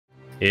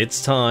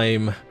It's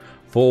time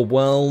for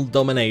World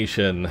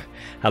Domination.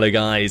 Hello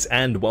guys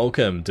and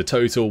welcome to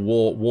Total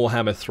War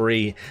Warhammer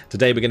 3.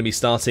 Today we're going to be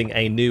starting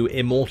a new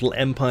Immortal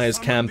Empires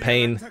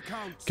campaign,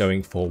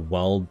 going for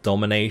World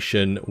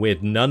Domination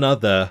with none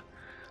other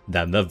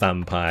than the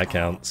Vampire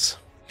Counts.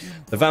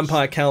 The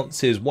Vampire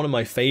Counts is one of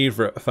my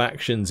favourite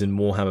factions in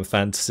Warhammer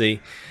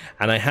Fantasy,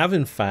 and I have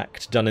in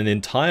fact done an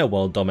entire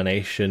World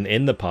Domination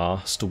in the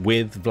past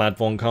with Vlad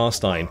von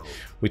Carstein.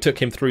 We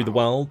took him through the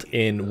world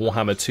in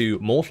Warhammer 2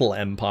 Mortal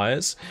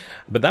Empires,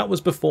 but that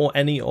was before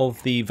any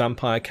of the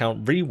Vampire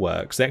Count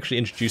reworks. They actually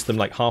introduced them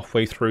like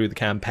halfway through the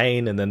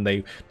campaign and then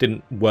they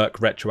didn't work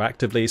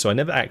retroactively, so I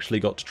never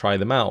actually got to try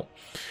them out.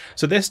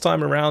 So this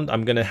time around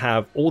I'm going to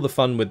have all the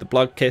fun with the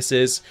blood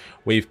kisses.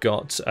 We've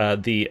got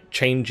the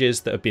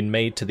changes that have been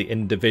made to the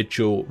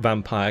individual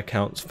Vampire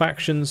Counts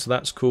factions, so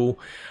that's cool.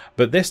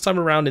 But this time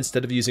around,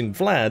 instead of using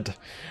Vlad,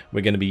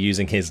 we're going to be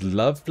using his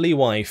lovely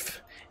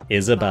wife,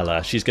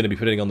 Isabella. She's going to be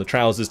putting on the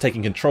trousers,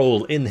 taking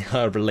control in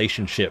her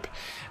relationship,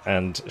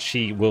 and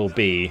she will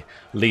be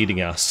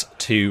leading us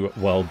to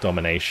World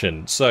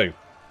Domination. So,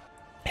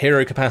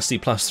 hero capacity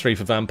 +3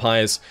 for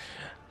vampires.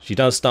 She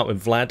does start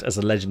with Vlad as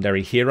a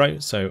legendary hero,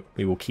 so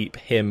we will keep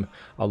him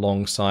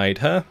alongside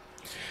her.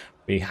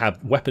 We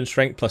have weapon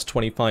strength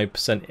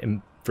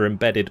 +25% for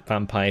embedded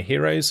vampire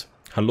heroes.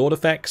 Her lord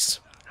effects.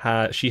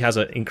 She has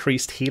an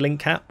increased healing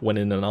cap when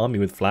in an army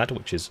with Vlad,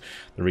 which is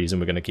the reason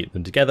we're going to keep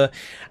them together.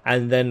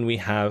 And then we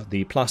have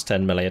the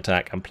 +10 melee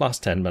attack and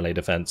 +10 melee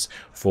defense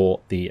for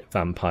the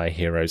vampire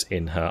heroes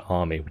in her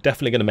army. We're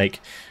definitely going to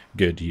make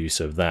good use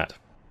of that.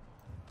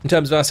 In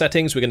terms of our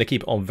settings, we're going to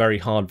keep it on very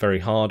hard, very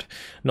hard.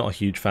 Not a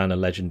huge fan of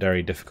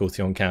legendary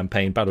difficulty on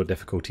campaign. Battle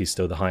difficulty is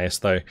still the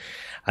highest though.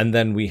 And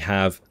then we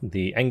have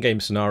the endgame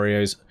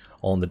scenarios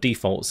on the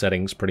default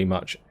settings. Pretty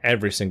much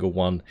every single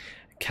one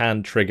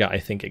can trigger, I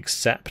think,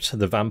 except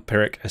the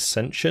Vampiric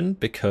Ascension,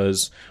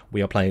 because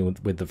we are playing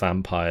with the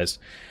vampires.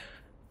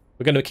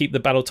 We're going to keep the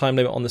battle time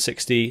limit on the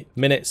 60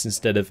 minutes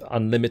instead of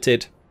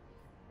unlimited,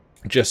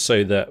 just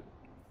so that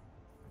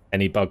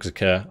any bugs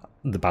occur,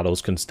 the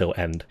battles can still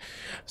end.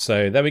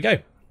 So there we go.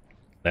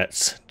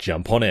 Let's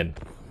jump on in.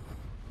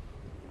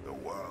 The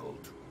world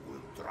will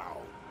drown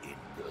in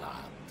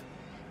blood.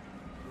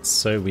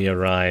 So we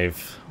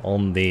arrive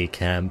on the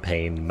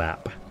campaign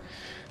map.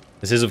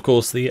 This is, of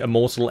course, the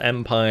Immortal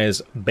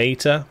Empires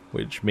beta,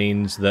 which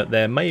means that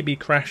there may be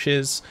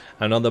crashes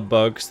and other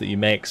bugs that you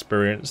may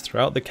experience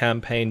throughout the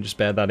campaign. Just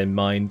bear that in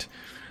mind.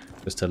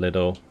 Just a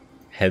little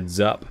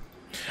heads up.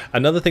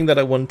 Another thing that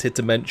I wanted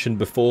to mention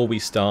before we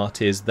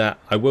start is that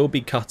I will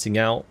be cutting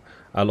out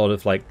a lot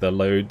of like the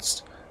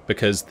loads,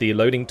 because the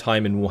loading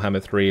time in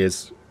Warhammer 3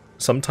 is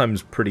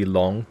sometimes pretty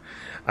long,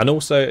 and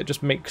also it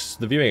just makes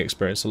the viewing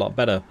experience a lot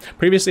better.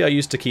 Previously I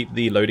used to keep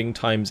the loading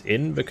times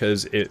in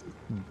because it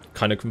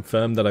kind of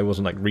confirmed that I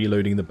wasn't like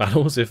reloading the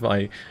battles if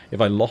I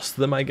lost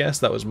them, I guess.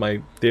 That was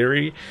my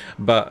theory.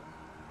 But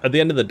at the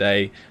end of the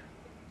day,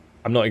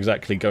 I'm not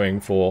exactly going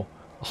for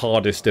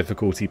hardest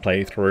difficulty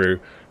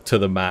playthrough to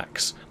the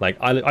max. Like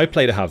I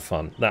play to have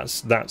fun.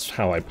 That's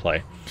how I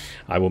play.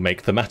 I will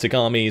make thematic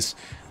armies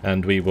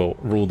and we will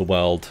rule the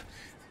world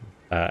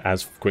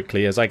as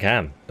quickly as I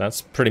can.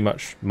 That's pretty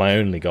much my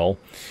only goal.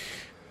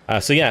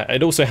 So yeah,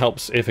 it also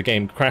helps if a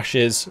game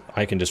crashes,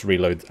 I can just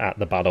reload at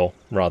the battle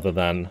rather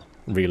than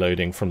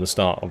reloading from the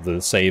start of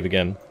the save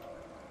again,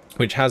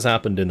 which has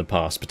happened in the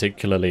past,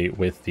 particularly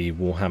with the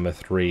Warhammer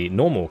 3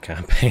 normal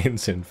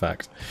campaigns, in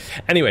fact.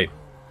 Anyway,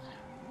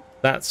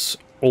 that's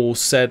all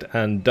said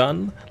and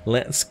done.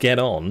 Let's get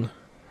on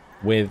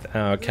with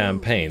our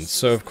campaign.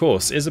 So of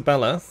course,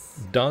 Isabella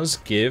does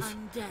give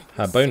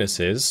her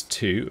bonuses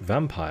to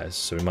vampires,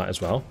 so we might as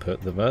well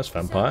put the first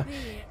vampire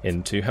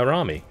into her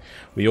army.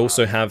 We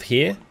also have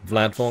here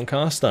Vlad von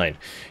Carstein,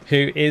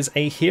 who is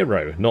a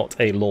hero, not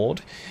a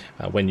lord,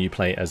 when you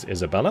play as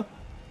Isabella.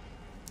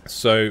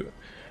 So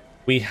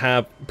we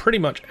have pretty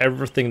much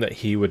everything that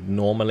he would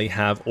normally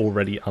have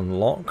already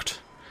unlocked.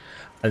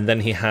 And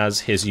then he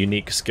has his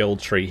unique skill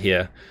tree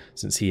here,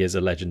 since he is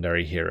a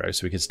legendary hero.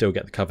 So we can still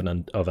get the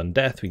Covenant of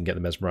Undeath, we can get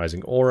the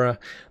Mesmerizing Aura,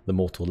 the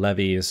Mortal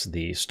Levies,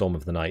 the Storm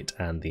of the Night,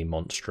 and the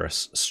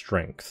Monstrous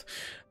Strength.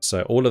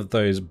 So all of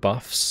those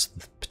buffs,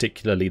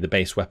 particularly the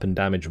base weapon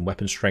damage and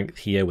weapon strength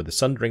here with the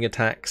Sundering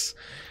attacks,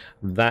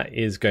 that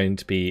is going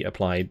to be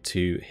applied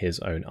to his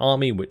own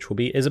army, which will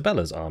be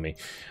Isabella's army.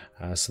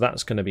 So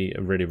that's going to be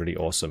really, really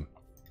awesome.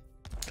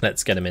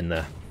 Let's get him in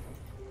there.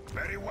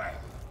 Very well.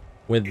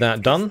 With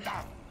that done,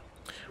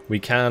 we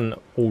can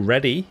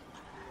already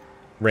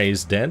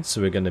raise dead,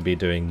 so we're going to be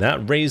doing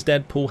that. Raise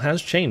dead pool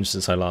has changed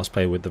since I last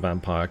played with the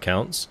Vampire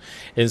Counts.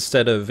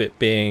 Instead of it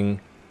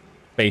being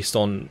based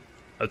on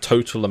a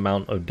total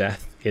amount of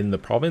death in the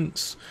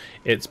province,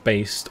 it's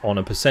based on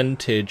a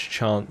percentage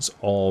chance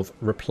of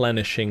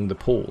replenishing the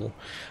pool.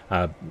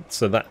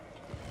 So that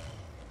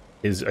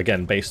is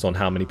again based on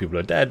how many people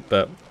are dead,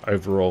 but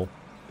overall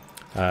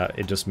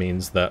it just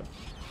means that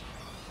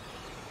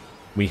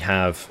we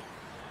have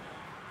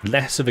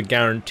less of a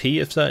guarantee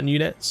of certain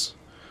units,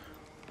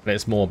 and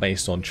it's more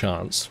based on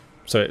chance.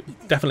 So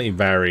it definitely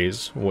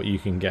varies what you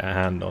can get a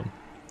hand on.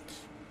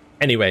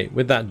 Anyway,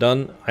 with that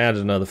done, I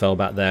added another fell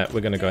back there.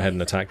 We're going to go ahead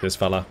and attack this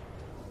fella.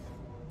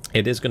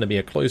 It is going to be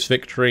a close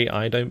victory.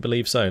 I don't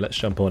believe so. Let's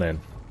jump on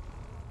in.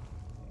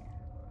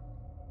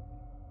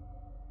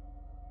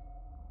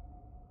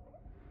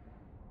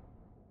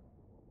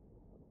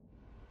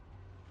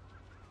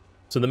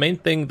 So the main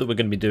thing that we're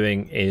going to be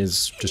doing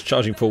is just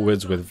charging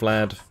forwards with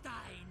Vlad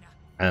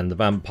and the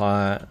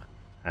vampire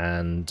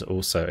and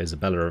also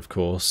Isabella, of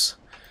course.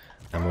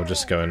 And we'll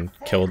just go and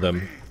kill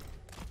them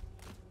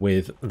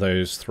with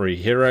those 3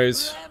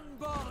 heroes.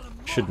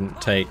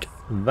 Shouldn't take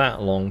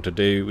that long to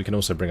do. We can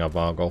also bring our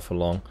Vargolf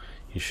along.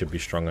 He should be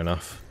strong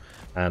enough.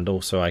 And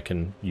also I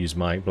can use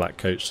my Black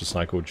Coach to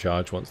cycle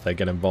charge once they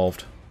get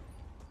involved.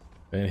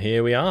 And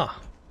here we are.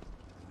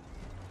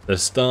 The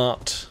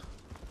start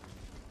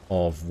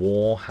of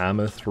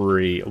Warhammer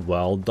 3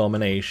 World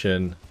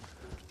Domination.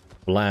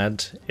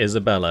 Vlad,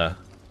 Isabella,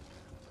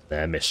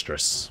 their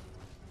mistress.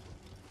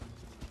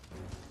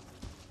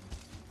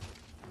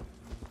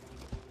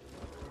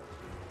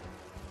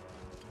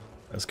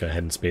 Let's go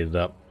ahead and speed it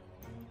up.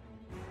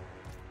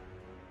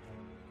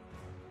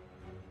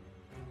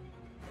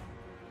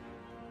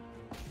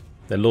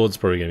 The Lord's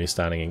probably going to be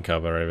standing in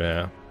cover over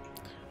here.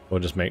 We'll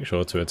just make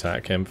sure to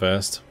attack him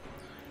first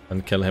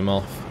and kill him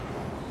off.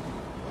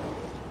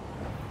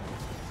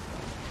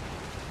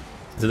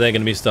 So they're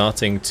going to be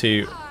starting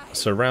to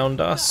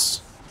surround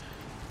us.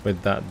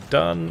 With that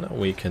done,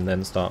 we can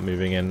then start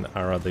moving in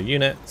our other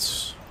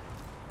units.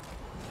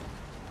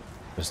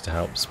 Just to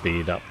help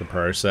speed up the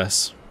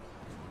process.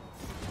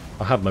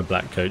 I'll have my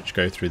Black Coach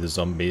go through the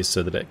zombies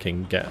so that it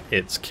can get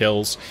its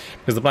kills.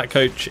 Because the Black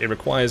Coach, it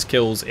requires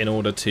kills in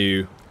order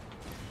to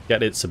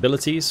get its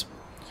abilities.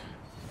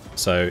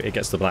 So it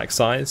gets the Black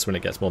Scythes when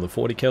it gets more than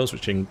 40 kills,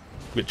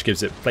 which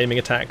gives it flaming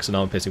attacks and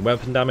armor-piercing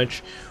weapon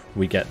damage.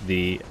 We get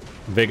the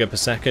Vigor per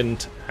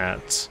second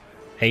at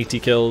 80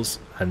 kills,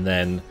 and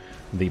then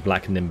the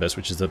Black Nimbus,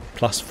 which is a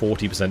plus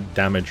 40%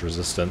 damage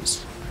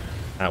resistance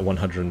at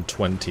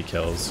 120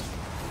 kills.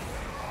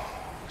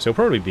 So he'll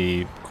probably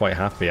be quite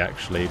happy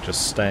actually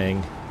just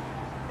staying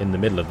in the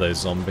middle of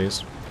those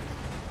zombies.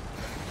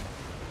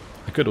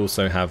 I could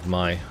also have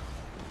my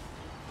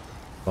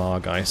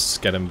Vargeists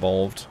get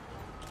involved.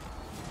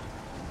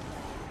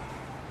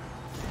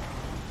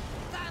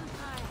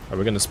 Right,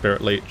 we're going to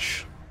Spirit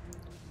Leech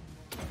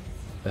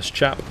this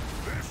chap.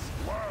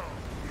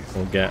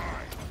 We'll get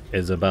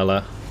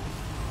Isabella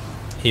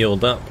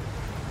healed up,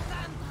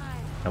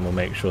 and we'll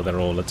make sure they're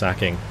all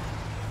attacking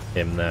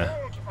him there.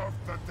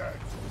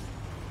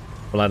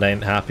 Vlad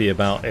ain't happy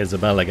about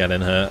Isabella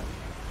getting hurt.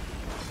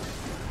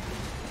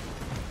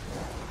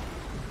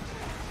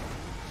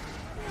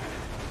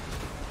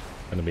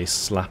 Gonna be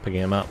slapping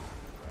him up.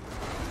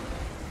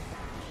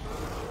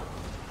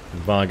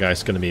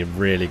 Vargeist's gonna be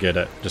really good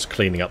at just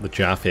cleaning up the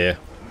chaff here.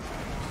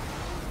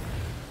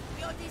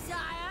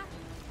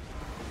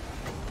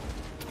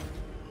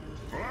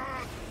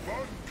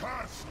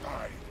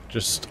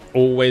 Just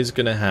always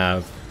gonna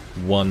have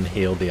one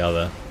heal the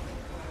other.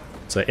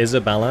 So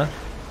Isabella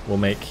will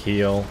make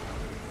heal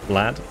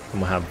Vlad,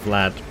 and we'll have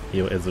Vlad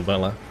heal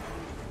Isabella.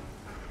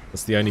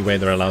 That's the only way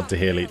they're allowed to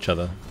heal each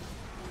other.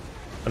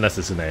 Unless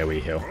it's an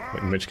AoE heal,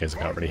 in which case I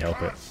can't really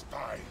help it.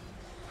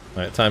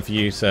 Right, time for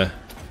you to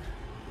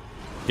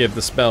give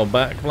the spell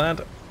back,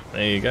 Vlad.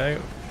 There you go.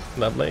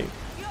 Lovely.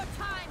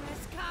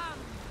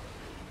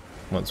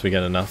 Once we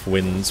get enough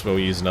wins, we'll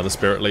use another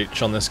Spirit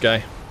Leech on this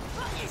guy.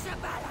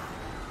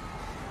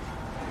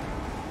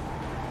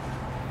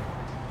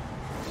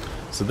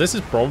 So this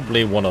is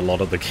probably what a lot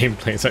of the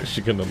gameplay is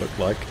actually going to look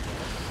like.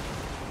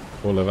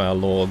 All of our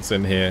lords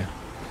in here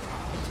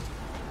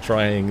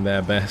trying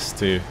their best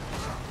to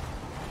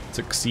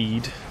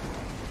succeed.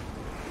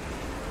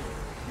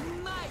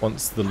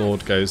 Once the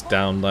lord goes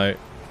down though,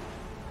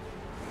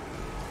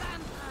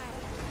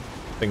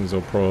 things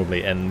will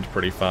probably end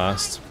pretty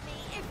fast.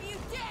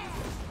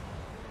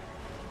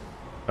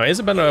 Now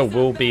Isabella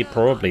will be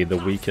probably the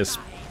weakest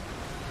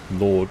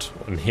lord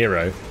and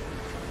hero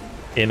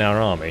in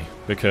our army,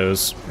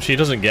 because she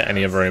doesn't get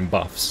any of her own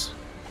buffs.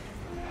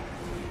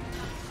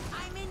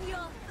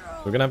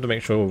 We're gonna have to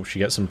make sure she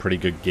gets some pretty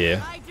good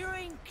gear.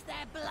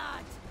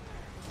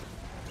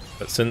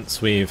 But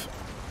since we've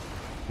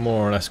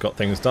more or less got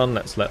things done,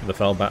 let's let the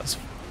Fellbats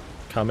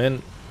come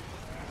in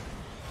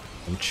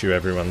and chew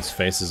everyone's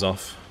faces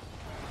off.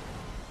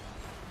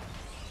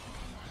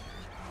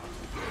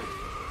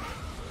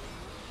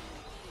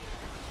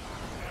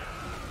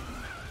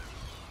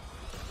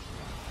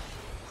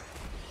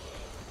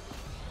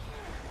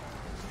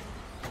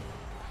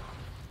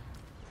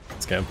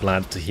 Get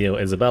Vlad to heal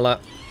Isabella.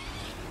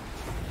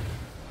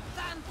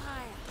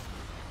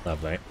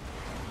 Lovely.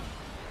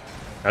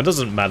 That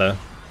doesn't matter,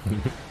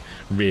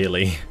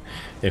 really,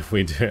 if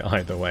we do it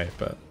either way,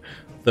 but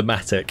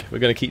thematic. We're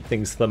going to keep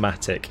things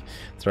thematic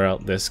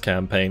throughout this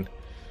campaign.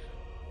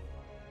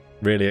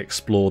 Really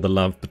explore the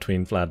love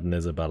between Vlad and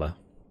Isabella.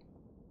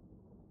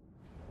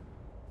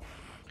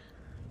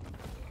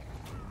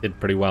 Did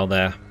pretty well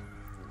there.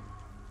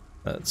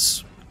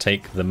 Let's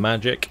take the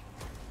magic.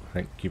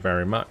 Thank you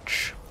very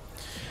much.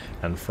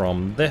 And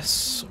from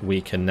this,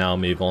 we can now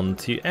move on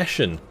to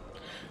Eschen.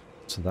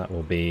 So that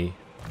will be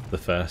the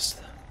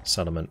first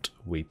settlement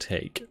we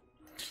take.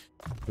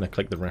 I'm going to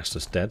click the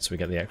Restless Dead so we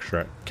get the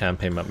extra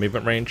campaign map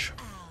movement range.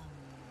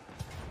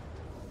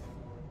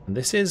 And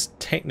this is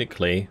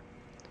technically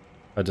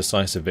a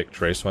decisive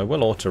victory, so I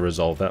will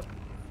auto-resolve it.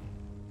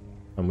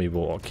 And we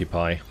will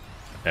occupy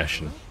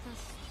Eschen.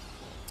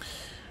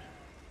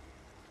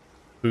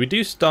 We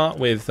do start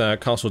with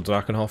Castle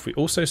Drakenhof. We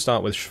also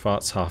start with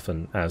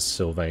Schwarzhafen as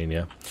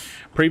Sylvania.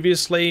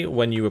 Previously,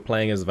 when you were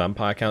playing as the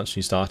Vampire Counts and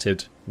you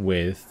started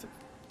with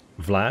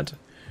Vlad,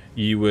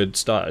 you would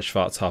start at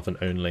Schwarzhafen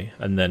only,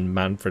 and then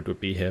Manfred would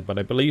be here. But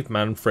I believe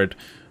Manfred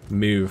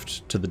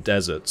moved to the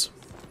deserts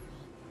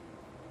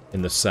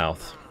in the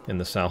south, in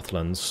the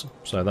Southlands.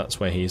 So that's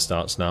where he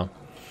starts now.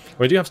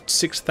 We do have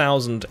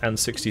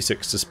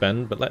 6,066 to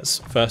spend, but let's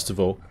first of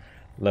all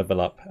level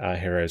up our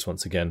heroes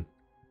once again.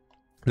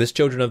 This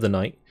Children of the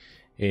Night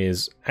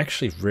is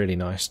actually really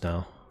nice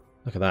now.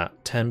 Look at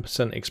that,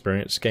 10%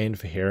 experience gain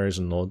for heroes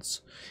and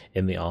lords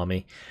in the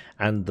army,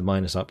 and the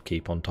minus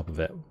upkeep on top of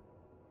it.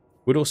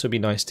 Would also be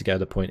nice to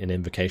get a point in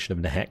Invocation of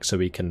Nehek so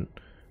we can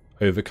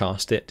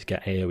overcast it to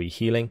get AoE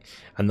healing,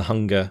 and the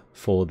hunger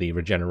for the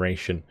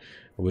regeneration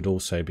would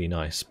also be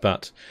nice.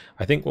 But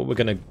I think what we're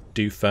going to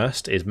do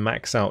first is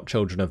max out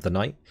Children of the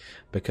Night,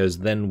 because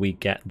then we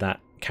get that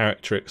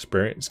character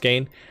experience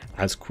gain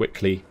as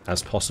quickly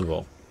as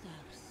possible.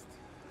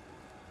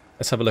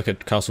 Let's have a look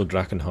at Castle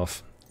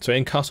Drakenhof. So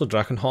in Castle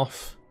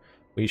Drakenhof,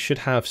 we should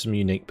have some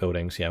unique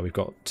buildings. Yeah, we've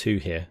got two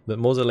here. The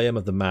Mausoleum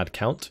of the Mad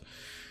Count,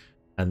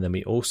 and then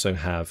we also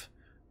have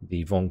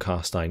the von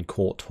Carstein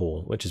Court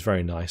Hall, which is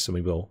very nice, and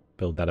we will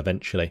build that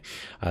eventually.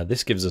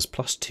 This gives us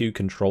 +2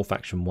 Control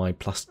faction-wide,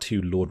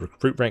 +2 Lord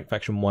Recruit rank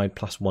faction-wide,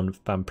 +1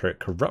 Vampiric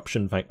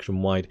Corruption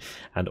faction-wide,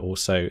 and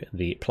also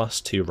the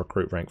 +2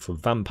 Recruit rank for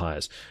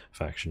Vampires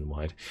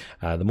faction-wide.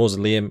 The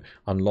Mausoleum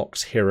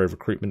unlocks hero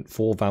recruitment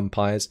for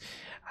Vampires,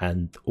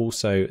 and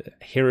also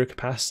hero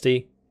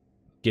capacity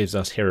gives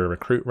us hero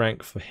recruit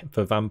rank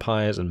for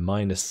Vampires and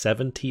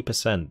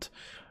 -70%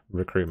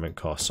 recruitment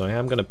cost. So I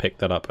am going to pick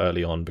that up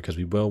early on because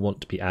we will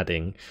want to be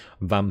adding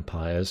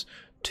Vampires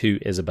to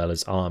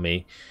Isabella's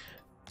army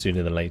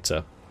sooner than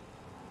later.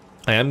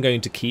 I am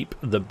going to keep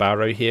the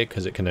Barrow here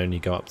because it can only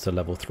go up to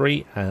level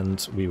 3,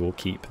 and we will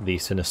keep the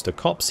Sinister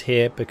Copse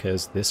here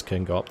because this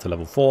can go up to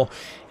level 4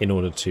 in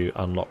order to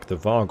unlock the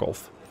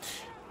Vargolf.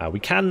 We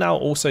can now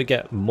also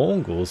get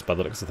Mongols by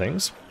the looks of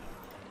things.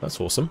 That's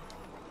awesome.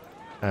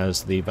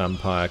 As the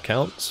Vampire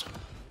Counts.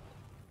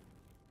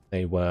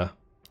 They were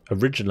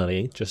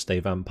originally just a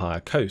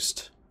Vampire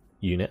Coast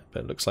unit,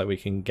 but it looks like we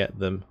can get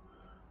them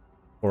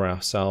for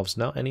ourselves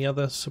now. Any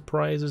other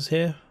surprises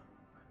here?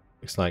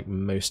 Looks like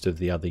most of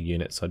the other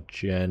units are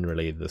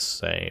generally the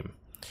same.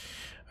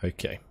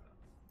 Okay.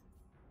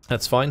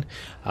 That's fine.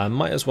 I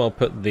might as well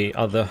put the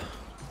other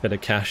bit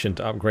of cash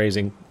into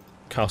upgrading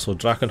Castle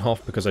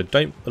Drakenhof because I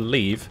don't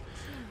believe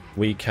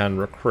we can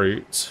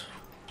recruit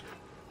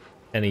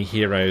any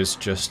heroes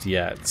just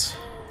yet.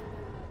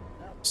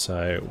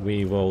 So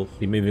we will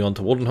be moving on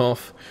to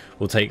Waldenhof.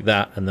 We'll take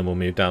that and then we'll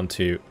move down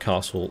to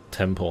Castle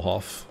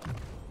Tempelhof.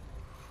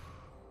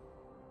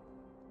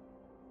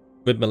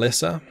 With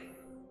Melissa,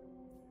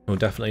 we'll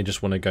definitely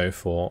just want to go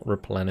for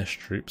replenish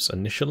troops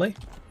initially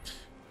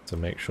to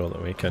make sure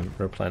that we can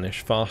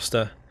replenish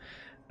faster.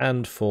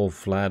 And for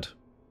Vlad,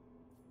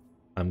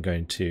 I'm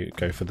going to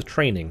go for the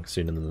training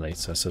sooner than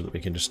later so that we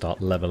can just start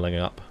leveling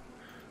up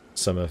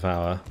some of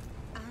our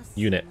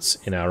units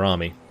in our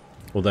army.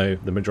 Although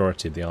the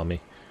majority of the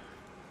army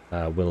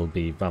will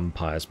be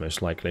vampires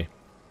most likely.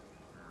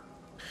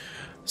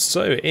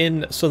 So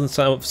in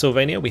Southern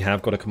Sylvania we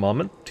have got a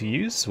commandment to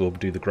use. We'll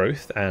do the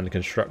growth and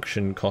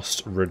construction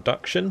cost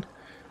reduction,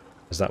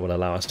 as that will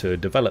allow us to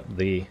develop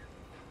the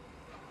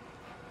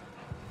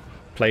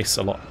place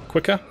a lot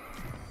quicker.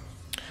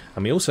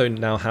 And we also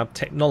now have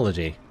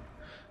technology.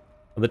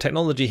 The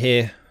technology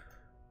here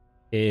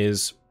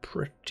is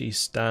pretty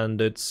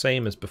standard,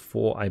 same as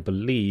before I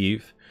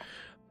believe,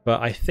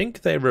 but I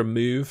think they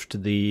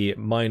removed the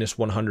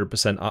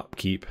 -100%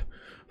 upkeep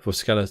for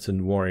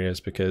skeleton warriors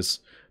because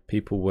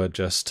people were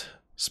just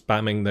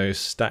spamming those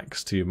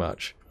stacks too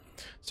much.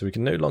 So we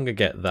can no longer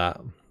get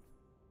that.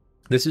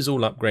 This is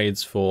all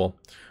upgrades for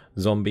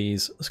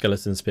zombies,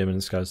 skeleton spearmen,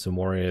 skeleton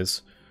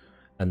warriors,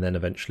 and then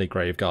eventually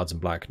grave guards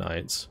and black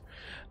knights.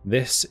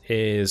 This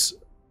is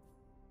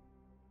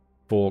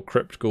for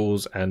crypt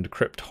ghouls and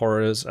crypt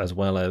horrors, as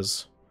well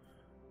as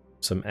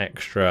some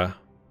extra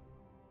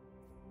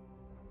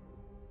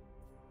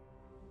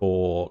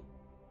for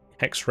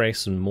Hex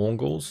race and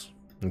Mongols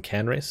and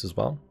Cairn race as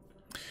well.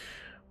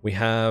 We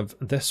have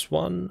this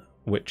one,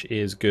 which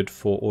is good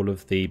for all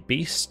of the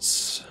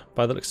beasts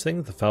by the looks of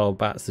things, the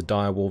Felbats, the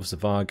Direwolves, the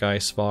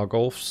Vargeists,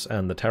 Vargolfs,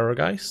 and the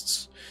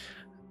Terrorgeists.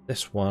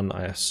 This one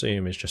I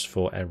assume is just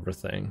for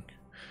everything,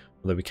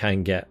 although we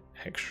can get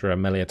extra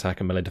melee attack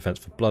and melee defense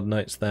for Blood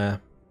Knights there.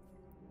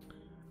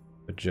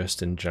 But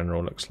just in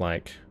general looks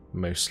like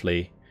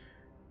mostly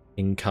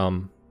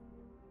income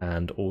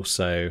and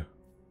also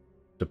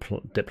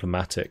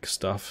diplomatic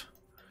stuff.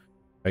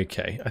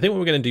 Okay, I think what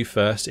we're going to do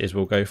first is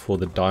we'll go for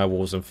the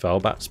direwolves and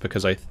fellbats,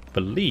 because I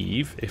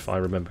believe, if I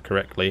remember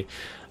correctly,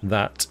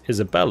 that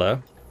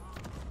Isabella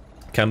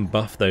can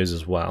buff those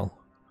as well.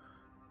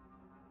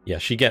 Yeah,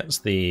 she gets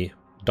the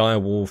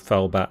direwolf,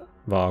 fellbat,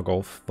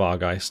 Vargolf,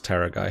 Vargeist,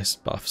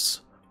 Terrorgeist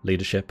buffs,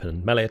 leadership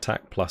and melee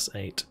attack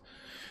 +8.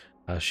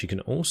 She can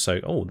also,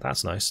 oh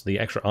that's nice, the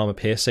extra armor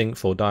piercing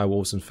for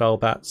direwolves and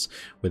fellbats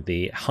with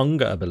the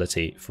hunger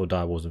ability for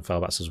direwolves and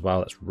fellbats as well.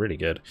 That's really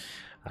good.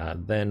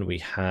 Then we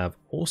have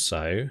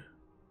also,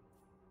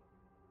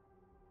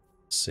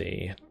 let's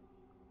see,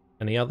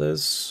 any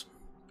others?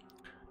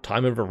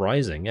 Time of a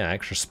Rising, yeah,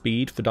 extra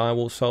speed for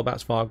direwolves,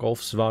 fellbats,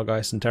 Vargolfs,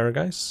 Vargeists and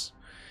Terrorgeists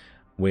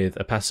with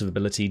a passive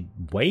ability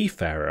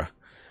Wayfarer.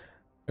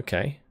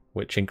 Okay,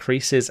 which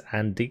increases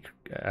and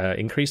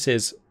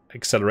increases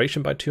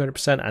acceleration by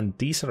 200% and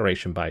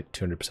deceleration by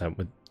 200%,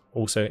 with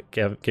also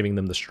giving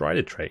them the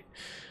Strider trait.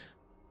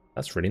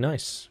 That's really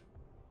nice.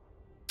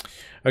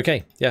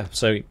 Okay, yeah,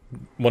 so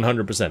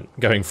 100%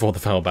 going for the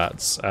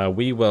fellbats.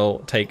 We will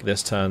take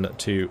this turn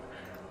to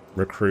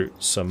recruit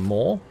some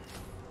more.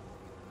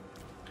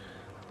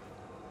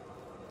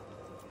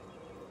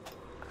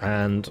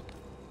 And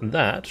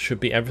that should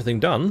be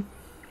everything done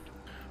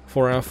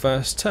for our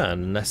first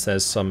turn, unless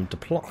there's some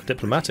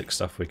diplomatic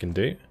stuff we can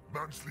do.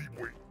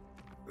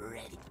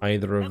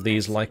 Either of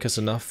these like us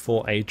enough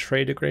for a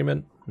trade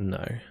agreement?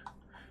 No.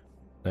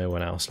 No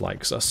one else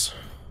likes us.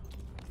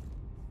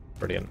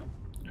 Brilliant.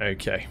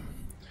 Okay.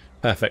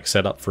 Perfect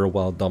setup for a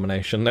world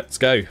domination. Let's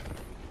go.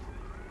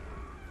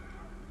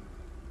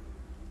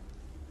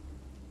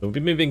 We'll be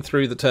moving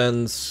through the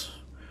turns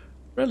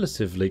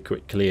relatively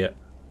quickly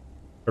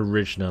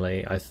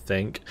originally, I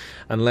think.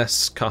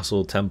 Unless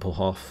Castle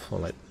Tempelhof, or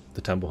like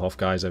the Tempelhof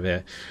guys over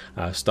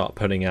here, start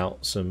putting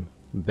out some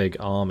big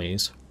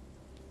armies.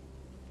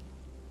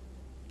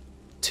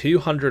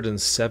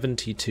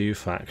 272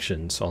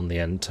 factions on the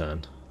end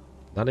turn.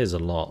 That is a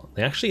lot.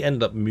 They actually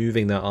end up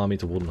moving their army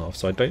to Waldenhof,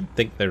 so I don't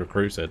think they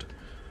recruited.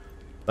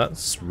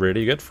 That's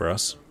really good for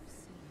us.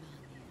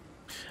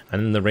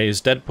 And in the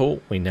raised Deadpool,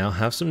 we now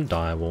have some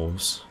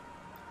direwolves.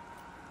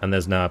 And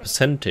there's now a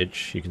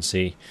percentage. You can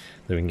see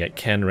that we can get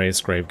Ken,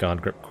 raised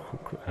Graveguard,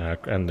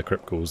 and the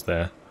Crypt Ghouls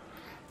there.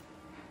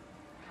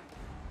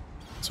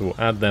 So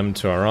we'll add them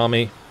to our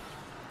army.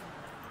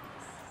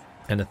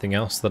 Anything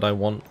else that I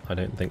want? I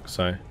don't think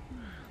so.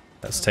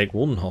 Let's take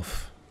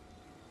Waldenhof.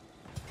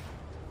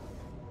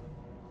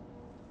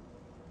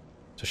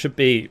 So it should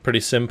be pretty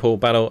simple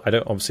battle. I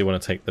don't obviously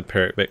want to take the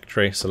Pyrrhic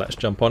victory, so let's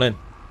jump on in.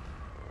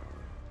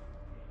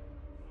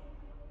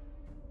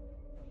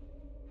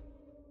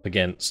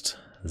 Against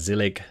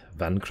Zillig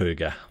van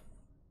Kruger.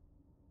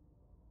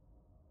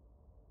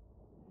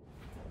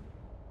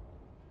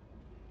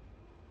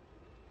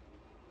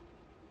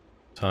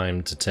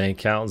 Time to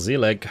take out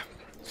Zillig.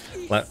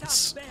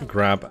 Let's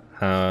grab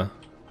our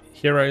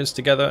heroes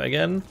together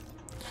again.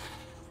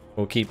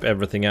 We'll keep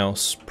everything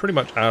else pretty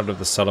much out of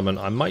the settlement.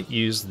 I might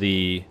use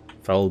the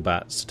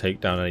Fellbats to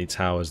take down any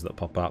towers that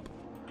pop up.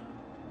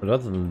 But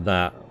other than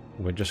that,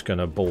 we're just going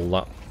to ball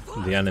up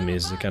the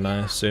enemies again,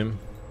 I assume,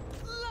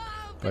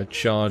 by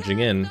charging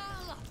in.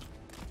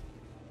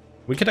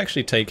 We could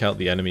actually take out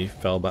the enemy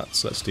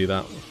Fellbats. Let's do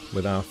that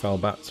with our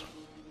Fellbats.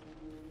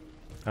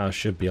 Ours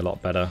should be a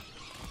lot better.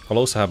 I'll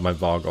also have my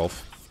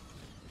Vargolf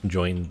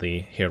join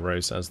the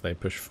heroes as they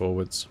push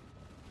forwards.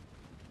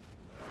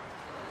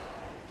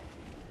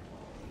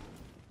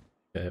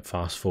 Get it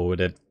fast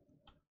forwarded.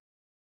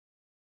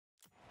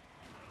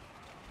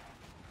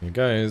 Here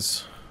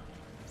goes.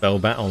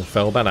 Fellbat on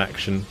Fellbat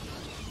action.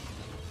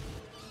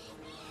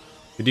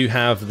 We do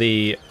have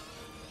the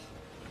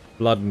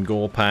Blood and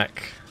Gore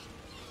pack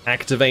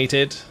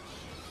activated,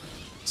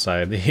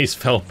 so these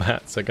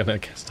Fellbats are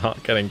going to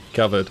start getting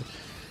covered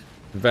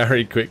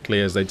very quickly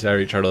as they tear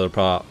each other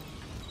apart.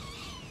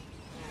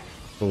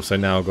 Also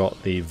now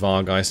got the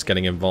Vargeist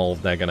getting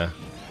involved. They're going to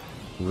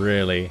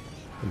really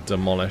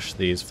demolish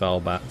these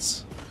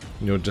Fellbats.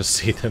 You'll just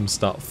see them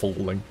start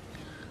falling.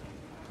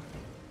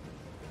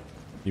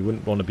 You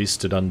wouldn't want to be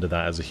stood under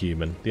that as a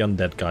human. The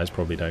undead guys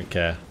probably don't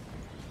care.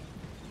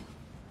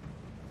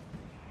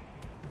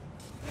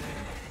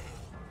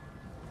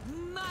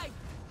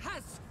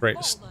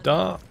 Great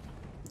start.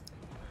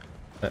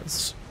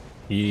 Let's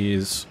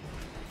use...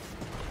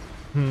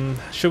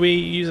 should we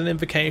use an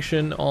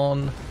invocation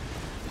on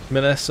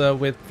Melissa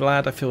with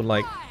Vlad? I feel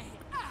like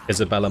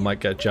Isabella might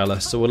get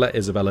jealous, so we'll let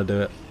Isabella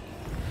do it.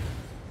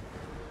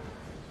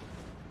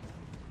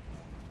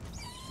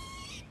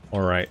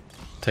 Alright,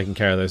 taking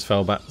care of those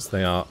Fellbats.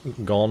 They are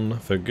gone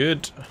for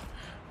good.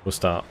 We'll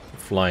start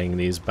flying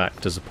these back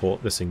to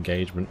support this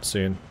engagement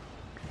soon.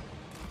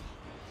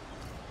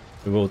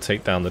 We will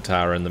take down the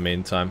tower in the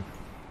meantime.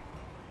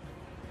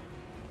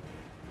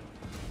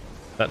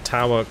 That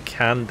tower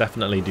can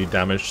definitely do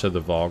damage to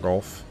the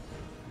Vargolf.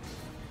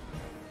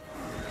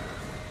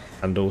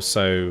 And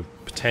also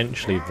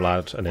potentially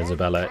Vlad and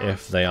Isabella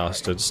if they are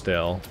stood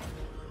still.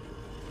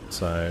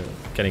 So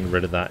getting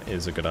rid of that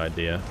is a good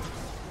idea.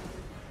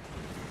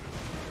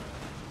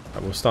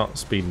 Right, we'll start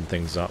speeding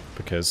things up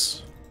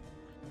because,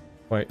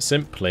 quite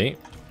simply,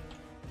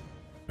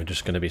 we're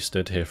just going to be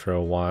stood here for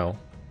a while,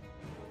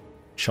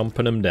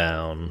 chomping them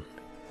down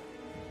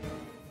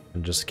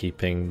and just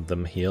keeping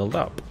them healed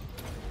up.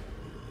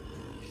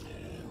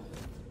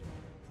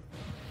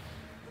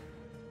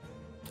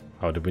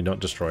 Oh, did we not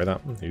destroy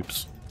that?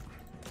 Oops.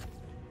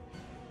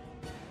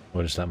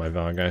 We'll just let my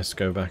Vargeist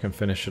go back and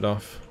finish it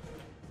off.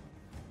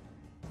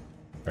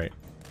 Great.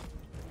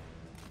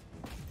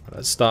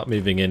 Let's start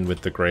moving in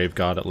with the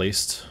Graveguard at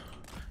least.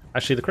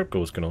 Actually, the Crypt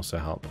Ghouls can also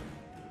help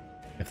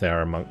if they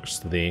are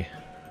amongst the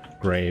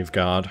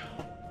Graveguard.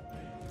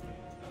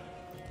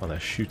 Oh, they're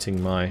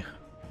shooting my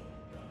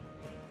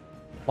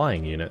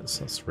flying units.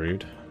 That's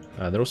rude.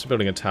 They're also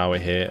building a tower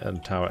here and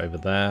a tower over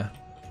there.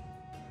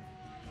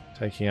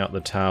 Taking out the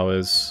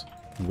towers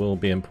will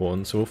be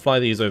important, so we'll fly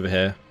these over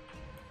here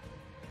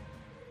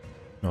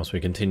whilst we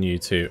continue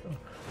to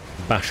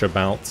bash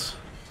about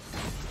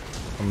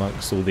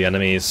amongst all the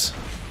enemies.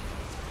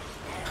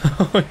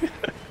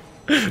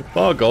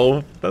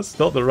 Vargol, that's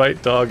not the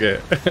right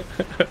target.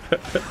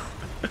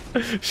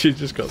 She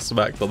just got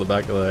smacked on the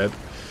back of the head.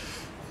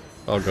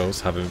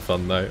 Vargol's having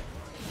fun though.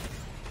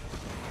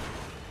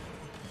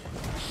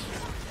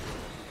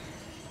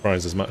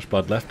 Surprised there's much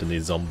blood left in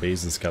these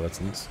zombies and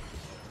skeletons.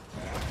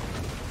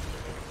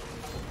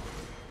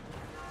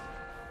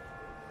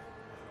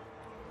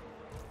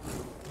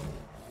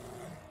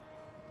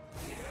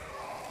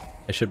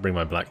 I should bring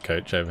my black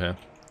coach over here.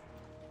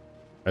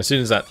 As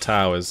soon as that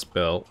tower's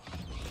built,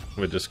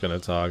 we're just going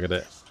to target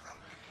it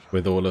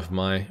with all of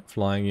my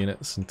flying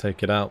units and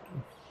take it out.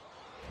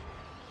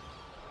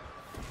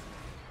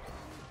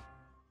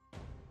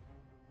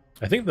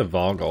 I think the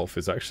Vargolf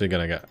is actually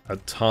going to get a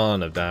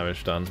ton of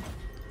damage done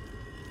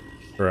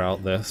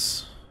throughout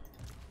this.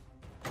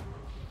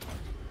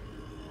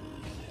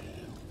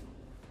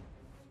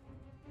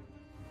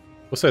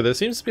 Also, there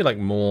seems to be like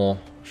more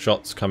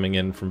shots coming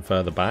in from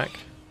further back.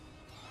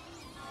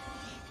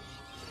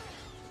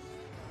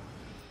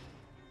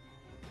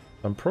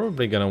 I'm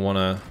probably going to want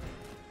to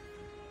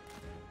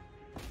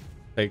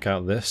take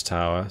out this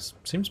tower.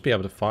 Seems to be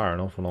able to fire an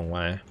awful long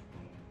way.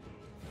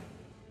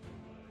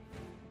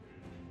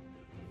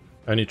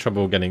 Only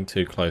trouble getting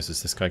too close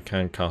is this guy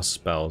can cast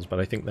spells,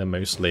 but I think they're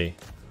mostly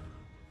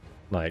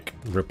like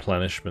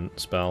replenishment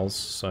spells,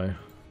 so...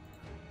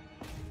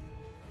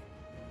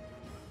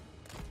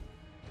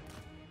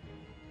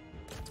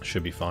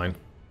 should be fine.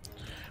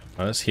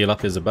 Right, let's heal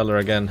up Isabella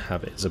again.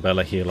 Have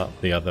Isabella heal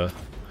up the other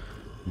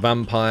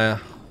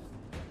vampire.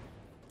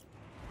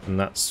 And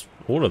that's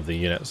all of the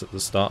units at the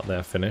start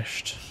there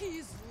finished.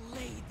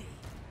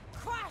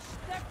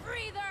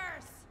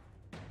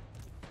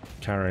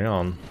 Carry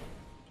on.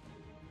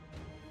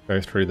 Go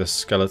through the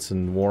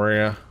skeleton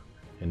warrior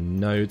in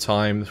no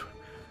time.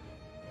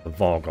 The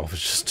Vargolf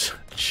is just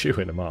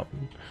chewing him up,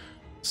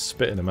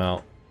 spitting him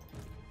out.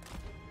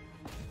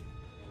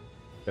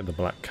 Get the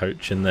black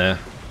coach in there.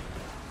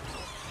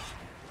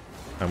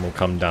 And we'll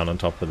come down on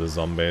top of the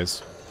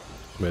zombies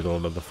with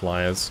all of the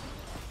flyers.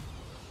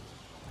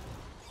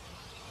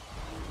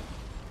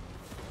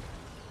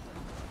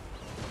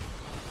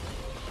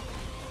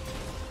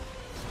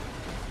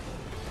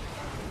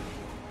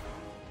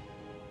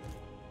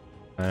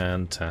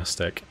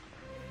 Fantastic.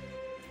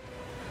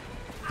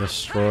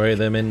 Destroy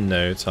them in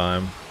no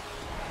time.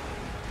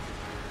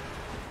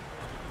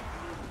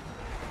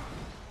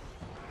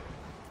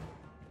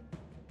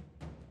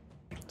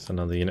 There's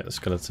another unit of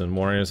skeleton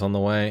warriors on the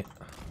way.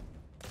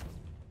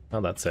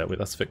 Oh, that's it.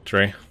 That's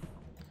victory.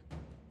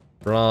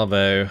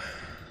 Bravo.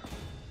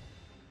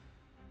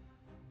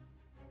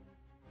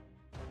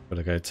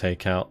 Gotta go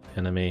take out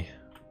enemy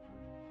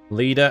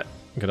leader.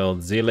 Good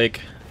old Zelig.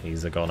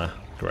 He's a goner.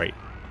 Great.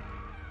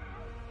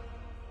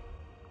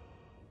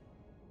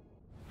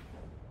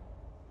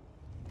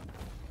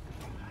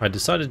 I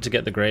decided to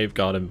get the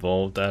Graveguard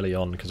involved early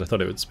on because I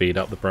thought it would speed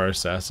up the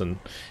process, and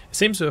it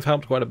seems to have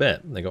helped quite a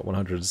bit. They got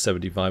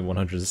 175,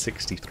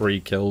 163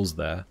 kills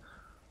there.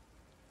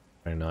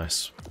 Very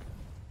nice.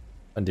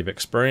 Plenty of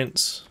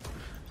experience.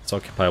 Let's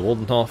occupy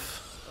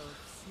Waldenhof,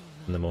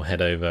 and then we'll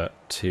head over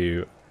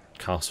to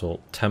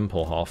Castle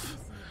Templehof.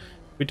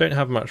 We don't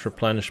have much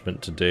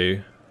replenishment to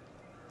do.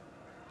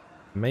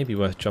 It may be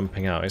worth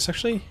jumping out. It's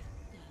actually...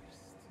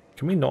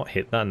 can we not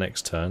hit that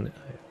next turn?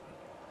 It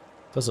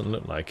doesn't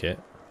look like it.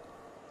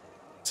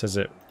 It says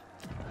it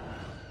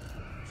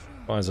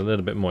requires a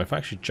little bit more. If I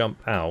actually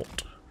jump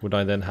out, would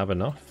I then have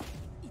enough?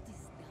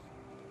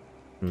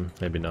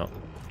 Maybe not.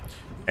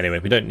 Anyway,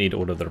 we don't need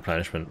all of the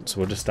replenishment, so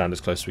we'll just stand as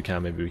close as we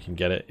can. Maybe we can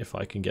get it if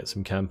I can get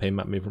some campaign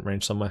map movement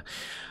range somewhere.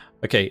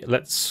 Okay,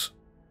 let's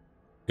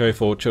go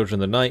for Children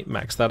of the Night,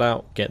 max that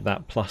out, get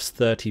that plus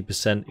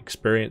 30%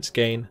 experience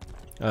gain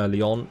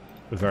early on.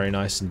 Very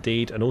nice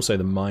indeed. And also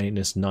the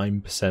minus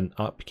 9%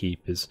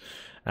 upkeep is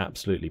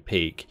absolutely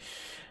peak.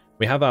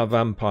 We have our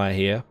vampire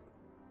here.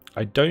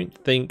 I don't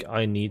think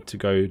I need to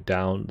go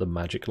down the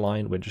magic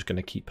line. We're just going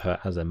to keep her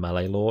as a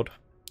melee lord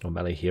or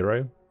melee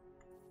hero.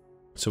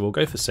 So we'll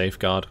go for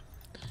Safeguard.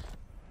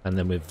 And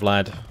then with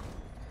Vlad,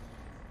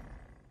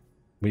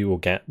 we will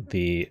get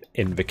the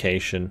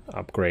Invocation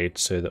upgrade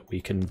so that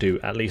we can do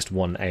at least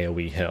one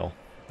AoE heal.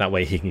 That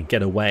way he can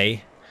get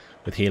away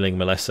with healing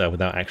Melissa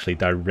without actually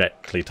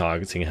directly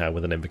targeting her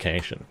with an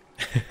Invocation.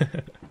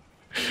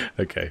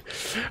 Okay,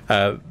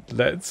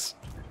 let's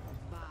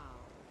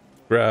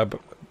grab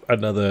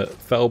another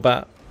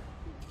Fellbat.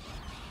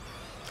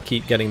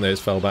 Keep getting those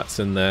Fellbats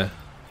in there.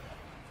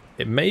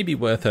 It may be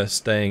worth her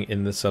staying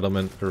in the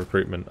settlement for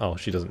recruitment. Oh,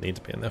 she doesn't need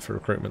to be in there for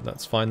recruitment.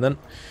 That's fine then.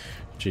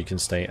 She can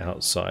stay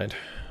outside.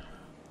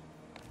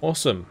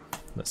 Awesome.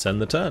 Let's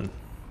end the turn.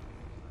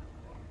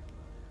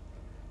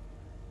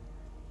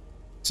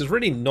 There's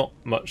really not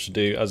much to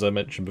do, as I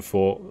mentioned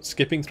before.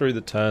 Skipping through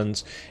the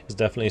turns is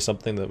definitely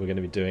something that we're going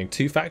to be doing.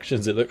 2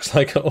 factions, it looks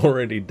like, are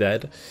already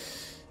dead.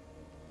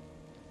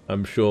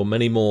 I'm sure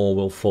many more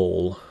will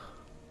fall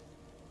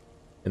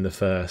in the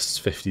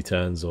first 50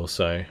 turns or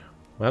so.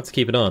 We'll have to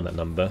keep an eye on that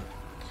number.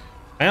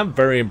 I am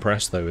very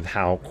impressed, though, with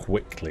how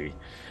quickly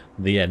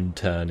the end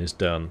turn is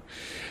done.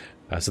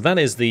 So that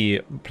is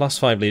the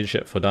 +5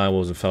 leadership for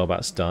Direwolves and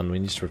Fellbats done. We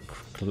need to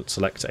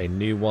select a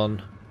new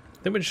one.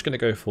 Then we're just going to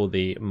go for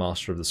the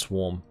Master of the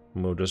Swarm.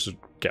 And we'll just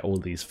get all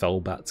these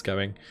Fellbats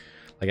going.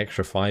 Like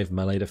extra 5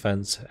 melee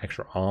defense,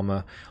 extra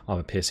armor,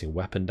 armor-piercing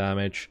weapon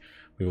damage.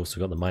 We've also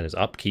got the Miner's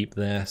Upkeep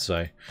there,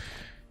 so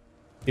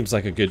seems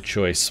like a good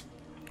choice.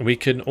 We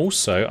can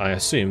also, I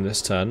assume,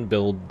 this turn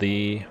build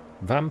the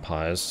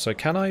vampires. So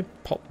can I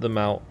pop them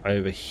out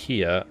over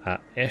here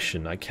at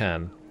Eschen? I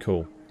can.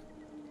 Cool.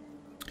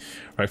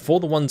 Right, for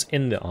the ones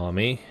in the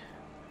army,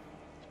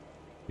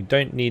 we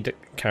don't need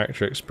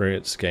character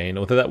experience gain,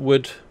 although that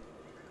would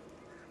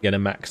get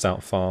them maxed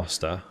out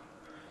faster.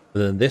 But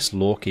then this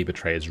Lawkeeper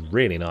trait is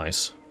really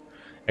nice.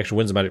 Extra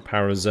Winds of Magic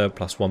Power Reserve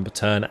 +1 per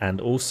turn, and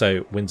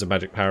also Winds of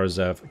Magic Power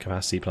Reserve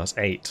capacity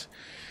 +8.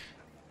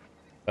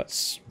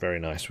 That's very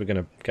nice. We're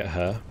going to get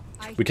her.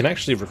 We can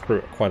actually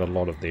recruit quite a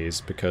lot of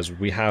these because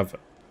we have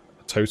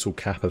a total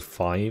cap of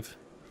 5.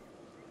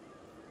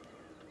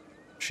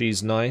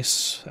 She's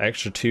nice.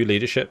 Extra 2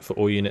 leadership for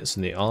all units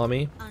in the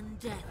army.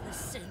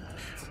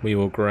 We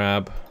will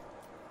grab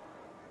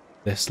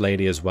this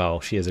lady as well.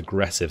 She is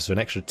aggressive, so an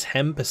extra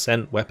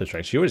 10% weapon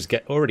strength. She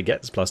already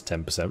gets plus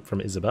 10%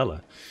 from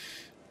Isabella.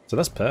 So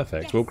that's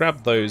perfect. We'll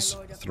grab those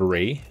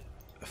 3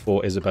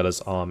 for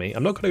Isabella's army.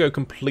 I'm not going to go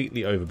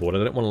completely overboard. I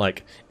don't want to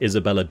like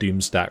Isabella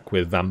Doomstack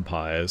with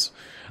vampires.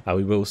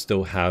 We will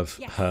still have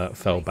her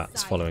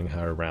Fellbats following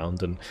her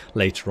around, and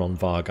later on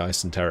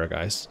Vargeist and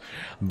Terrorgeist.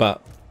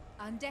 But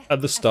at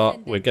the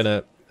start, we're going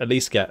to at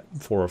least get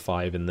 4 or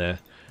 5 in there.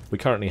 We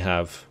currently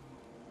have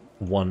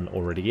 1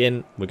 already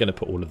in. We're going to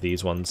put all of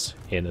these ones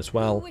in as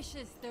well.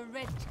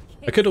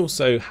 I could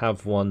also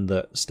have one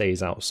that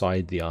stays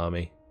outside the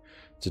army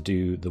to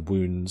do the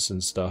wounds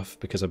and stuff,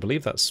 because I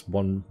believe that's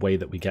one way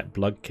that we get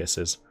blood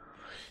kisses.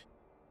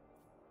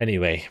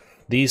 Anyway,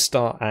 these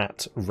start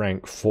at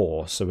rank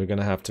 4, so we're going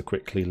to have to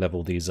quickly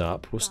level these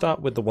up. We'll start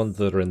with the ones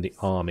that are in the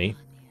army.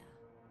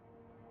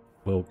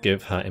 We'll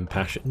give her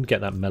Impassion,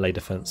 get that melee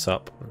defense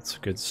up. That's a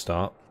good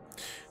start.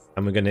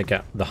 And we're going to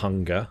get the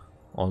Hunger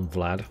on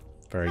Vlad.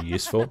 Very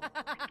useful.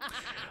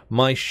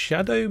 My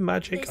Shadow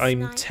Magic,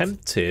 I'm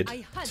tempted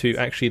to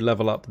actually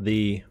level up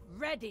the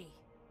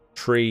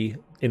tree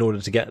in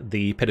order to get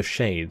the Pit of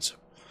Shades.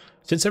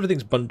 Since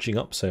everything's bunching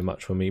up so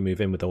much when we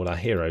move in with all our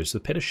heroes, the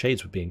Pit of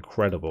Shades would be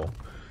incredible.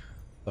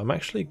 So I'm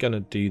actually going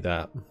to do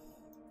that.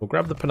 We'll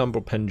grab the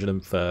Penumbral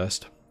Pendulum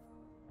first.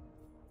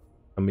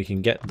 And we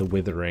can get the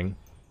Withering.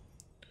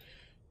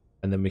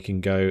 And then we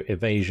can go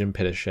Evasion,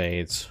 Pit of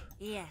Shades.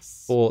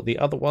 Yes. For the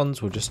other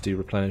ones, we'll just do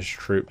Replenish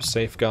Troops,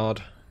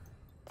 Safeguard.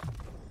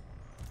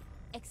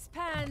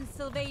 Expand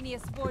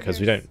Sylvania's borders. Because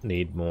we don't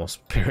need more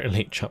Spirit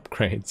Leech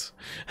upgrades.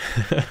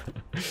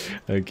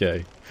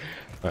 Okay.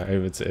 Right,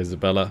 over to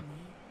Isabella.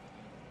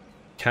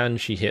 Can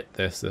she hit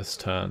this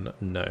turn?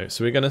 No.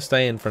 So we're going to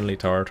stay in friendly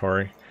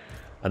territory.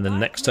 And then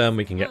next turn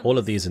we can get all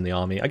of these in the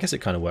army. I guess it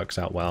kind of works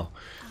out well,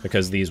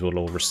 because these will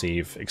all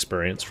receive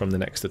experience from the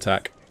next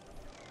attack.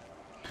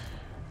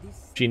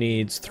 She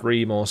needs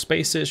 3 more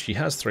spaces. She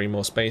has 3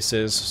 more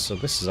spaces, so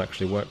this has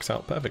actually worked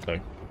out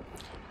perfectly.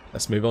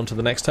 Let's move on to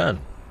the next turn.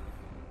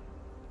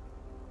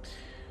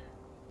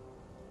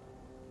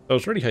 I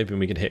was really hoping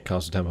we could hit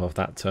Castle Tempelhof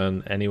that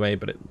turn anyway,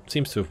 but it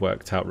seems to have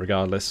worked out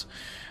regardless.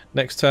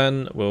 Next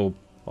turn, we'll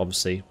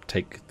obviously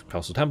take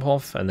Castle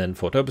Tempelhof and then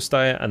Fort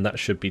Obersteier, and that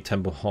should be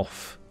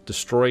Tempelhof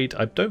destroyed.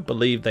 I don't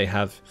believe they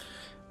have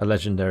a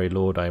legendary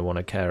lord I want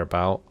to care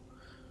about,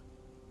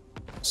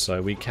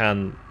 so we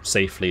can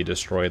safely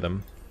destroy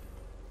them.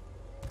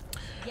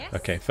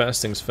 Okay,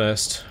 first things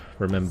first,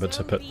 remember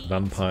to put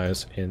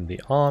vampires in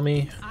the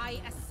army.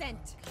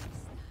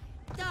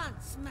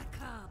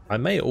 I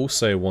may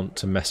also want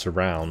to mess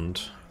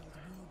around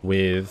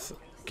with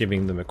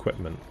giving them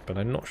equipment, but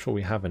I'm not sure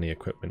we have any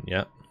equipment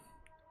yet.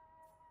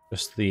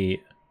 Just the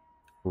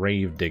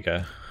Grave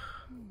Digger.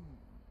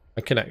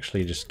 I can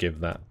actually just give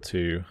that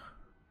to...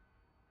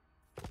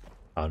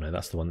 Oh no,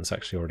 that's the one that's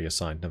actually already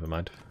assigned, never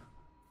mind.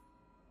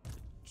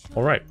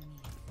 Alright.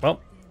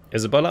 Well,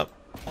 Isabella,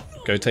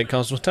 go take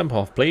Castle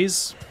Temphoff,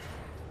 please.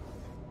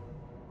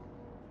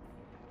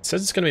 It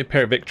says it's going to be a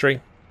Pyrrhic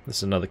victory. This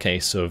is another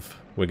case of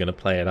we're going to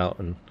play it out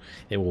and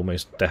it will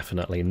most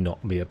definitely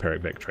not be a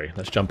Pyrrhic victory.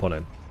 Let's jump on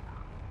in.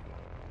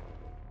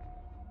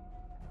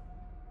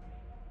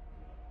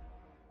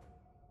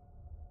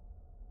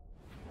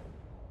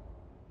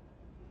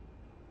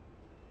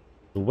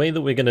 The way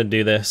that we're going to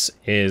do this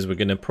is we're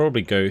going to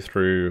probably go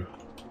through,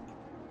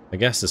 I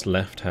guess, this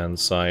left-hand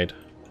side.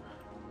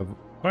 Well,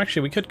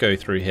 actually, we could go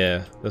through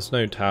here. There's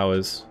no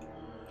towers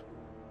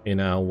in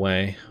our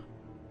way.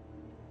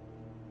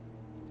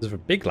 There's a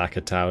big lack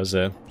of towers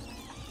here.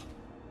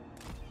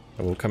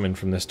 And we'll come in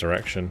from this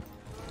direction.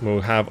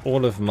 We'll have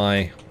all of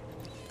my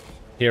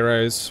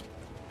heroes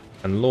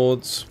and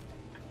lords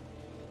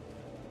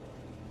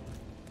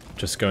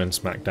just go and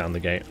smack down the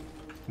gate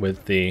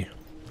with the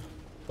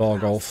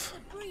Vargolf.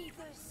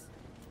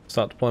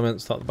 Start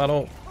deployment, start the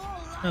battle,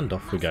 and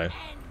off we go.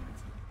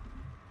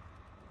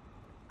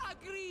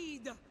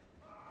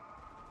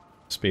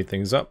 Speed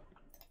things up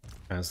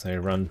as they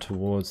run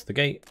towards the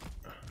gate.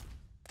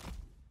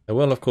 There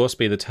will of course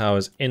be the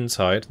towers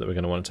inside that we're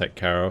going to want to take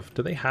care of.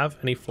 Do they have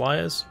any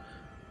flyers?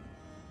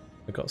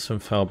 We've got some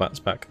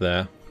Felbats back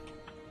there.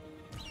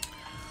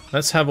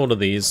 Let's have all of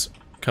these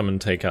come and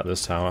take out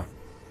this tower.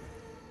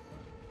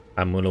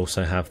 And we'll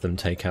also have them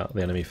take out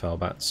the enemy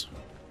Felbats.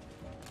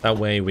 That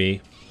way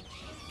we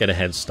get a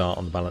head start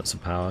on the balance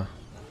of power.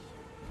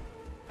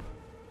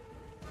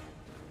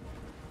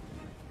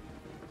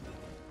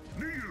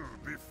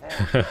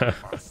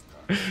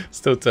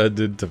 Still turned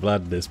into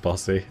Vlad, this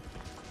posse.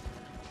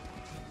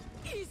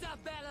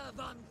 Isabella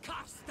von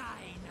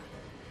Carstein.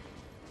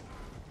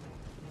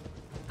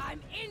 I'm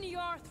in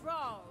your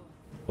thrall.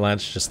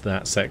 Vlad's just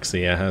that sexy.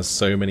 He has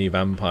so many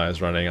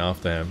vampires running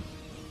after him.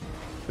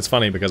 It's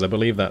funny because I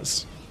believe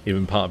that's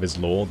even part of his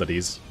lore, that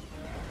he's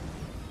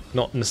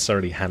not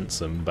necessarily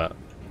handsome, but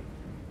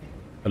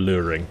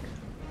alluring.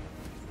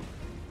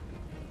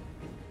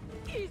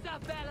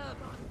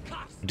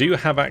 Do you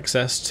have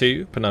access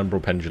to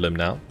Penumbral Pendulum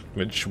now,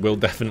 which will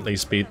definitely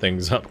speed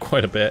things up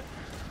quite a bit.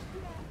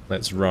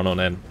 Let's run on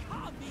in.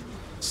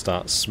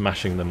 Start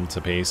smashing them to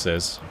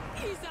pieces.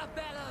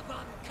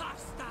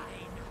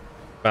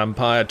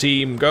 Vampire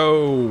team,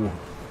 go!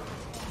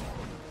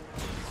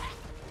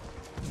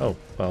 Oh,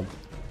 well,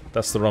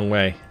 that's the wrong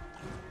way.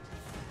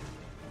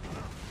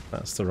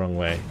 That's the wrong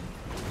way.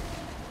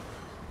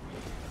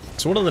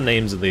 So what are the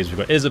names of these? We've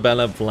got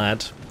Isabella,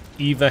 Vlad,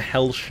 Eva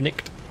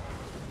Helschnicht,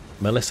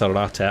 Melissa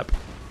Ratep,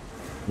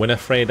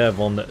 Winifreda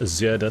von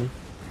Zerden,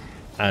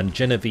 and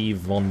Genevieve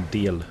von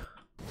Deal.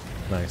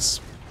 Nice.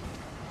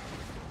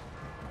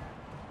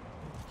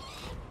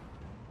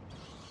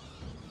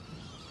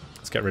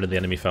 Let's get rid of the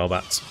enemy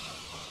Felbats.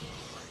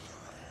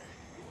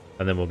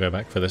 And then we'll go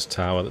back for this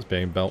tower that's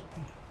being built.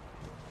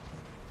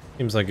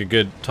 Seems like a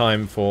good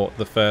time for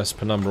the first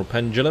Penumbral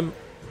Pendulum.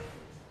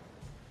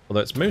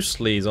 Although it's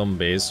mostly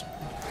zombies.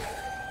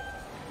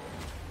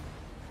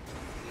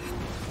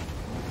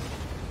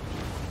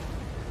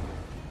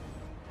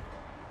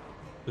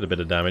 Did a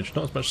bit of damage,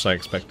 not as much as I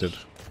expected.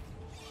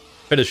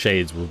 Bit of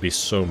Shades will be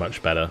so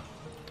much better,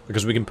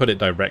 because we can put it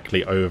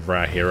directly over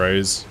our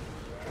heroes.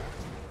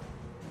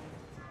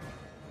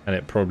 And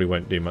it probably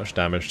won't do much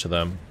damage to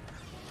them.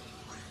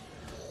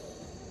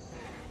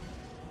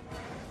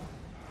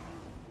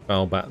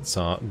 Felbats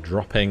are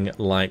dropping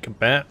like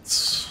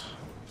bats.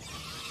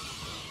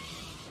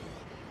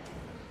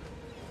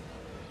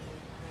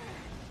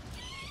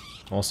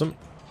 Awesome.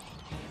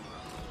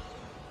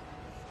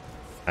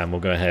 And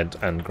we'll go ahead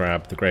and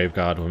grab the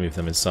Graveguard and we'll move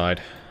them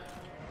inside.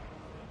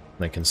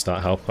 They can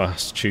start help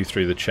us chew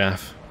through the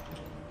chaff.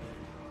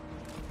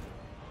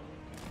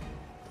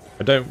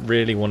 I don't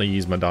really want to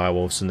use my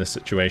Direwolves in this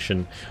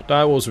situation.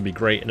 Direwolves would be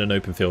great in an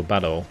open field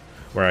battle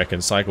where I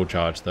can cycle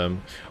charge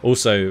them.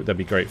 Also, they'd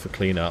be great for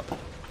cleanup.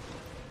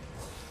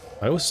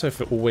 I also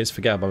always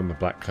forget about my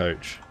Black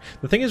Coach.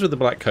 The thing is with the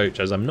Black Coach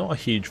is I'm not a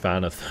huge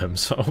fan of them,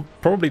 so I'll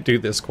probably do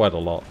this quite a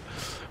lot.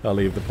 I'll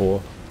leave the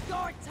poor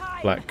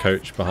Black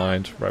Coach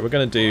behind. Right, we're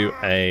going to do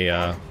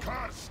a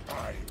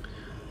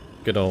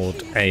good old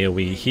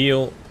AoE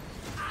heal.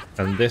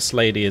 And this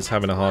lady is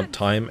having a hard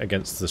time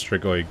against the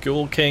Strigoi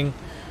Ghoul King.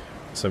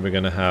 So we're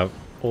going to have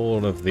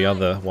all of the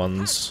other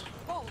ones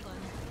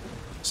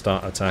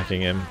start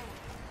attacking him.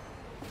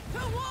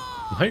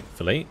 And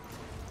hopefully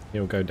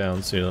he'll go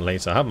down sooner or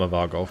later. I have my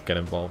Vargolf get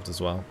involved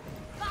as well.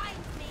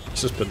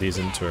 Let's just put these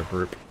into a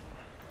group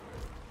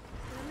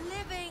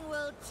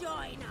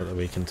so that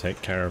we can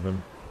take care of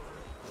him.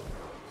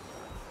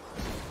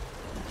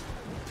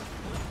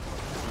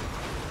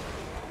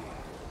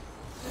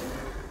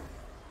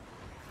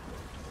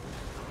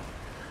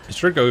 The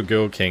Strigoi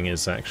Ghoul King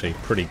is actually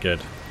pretty good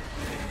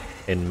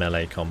in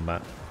melee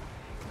combat.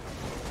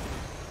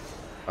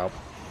 Well,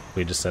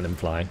 we just sent him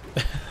flying.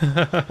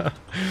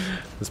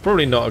 It's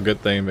probably not a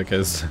good thing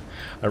because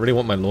I really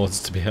want my lords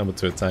to be able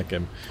to attack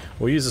him.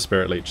 We'll use a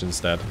Spirit Leech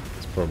instead.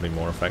 It's probably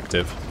more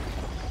effective.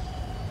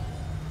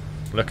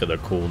 Look at the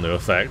cool new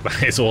effect.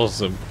 That is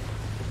awesome.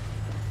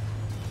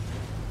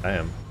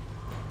 Damn.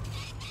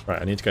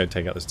 Right, I need to go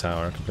take out this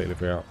tower. I completely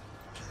forgot.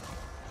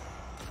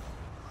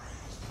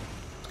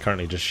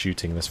 Currently just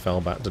shooting this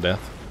fellbat to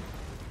death.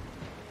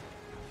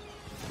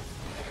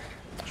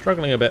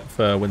 Struggling a bit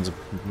for Winds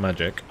of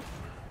Magic.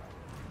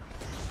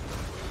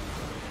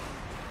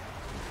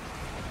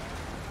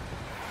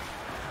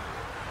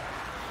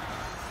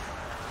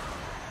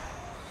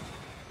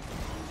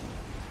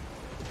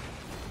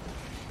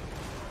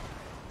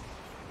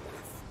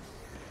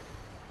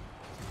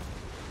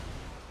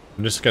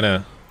 I'm just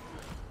gonna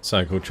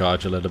cycle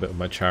charge a little bit with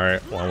my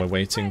chariot while we're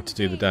waiting to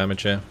do the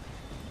damage here.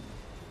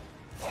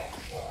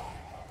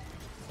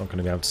 Not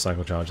gonna be able to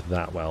cycle charge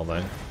that well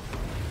though.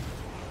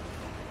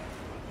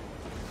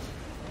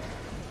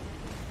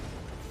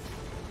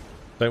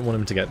 Don't want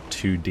him to get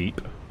too deep,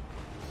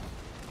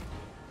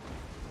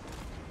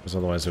 because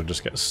otherwise he'll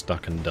just get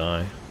stuck and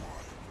die.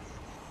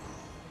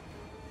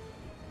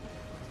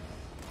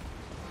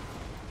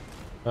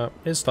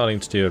 It's starting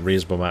to do a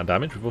reasonable amount of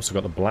damage. We've also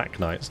got the Black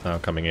Knights now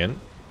coming in.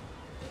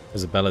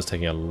 Isabella's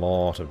taking a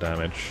lot of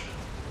damage.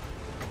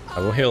 I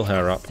will heal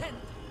her up.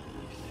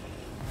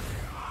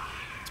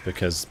 It's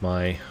because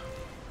my...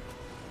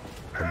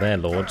 well, their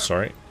lord,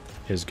 sorry,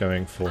 is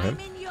going for him.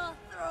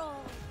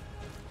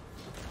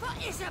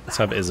 Let's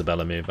have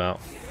Isabella move out.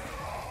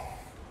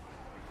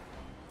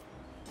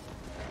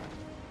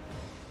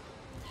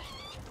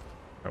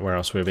 Right, where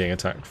else are we being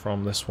attacked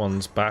from? This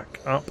one's back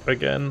up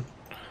again.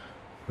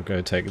 We'll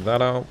go take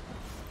that out.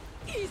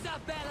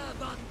 Isabella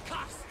von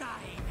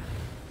Carstein.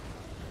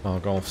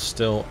 Argolf's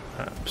still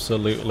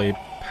absolutely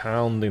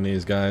pounding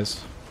these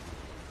guys.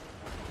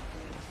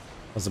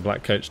 As the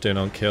Black Coach doing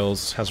on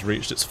kills has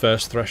reached its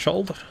first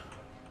threshold.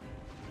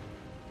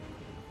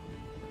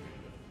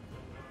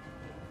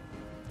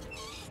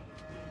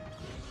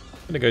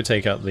 I'm gonna go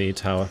take out the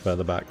tower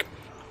further back.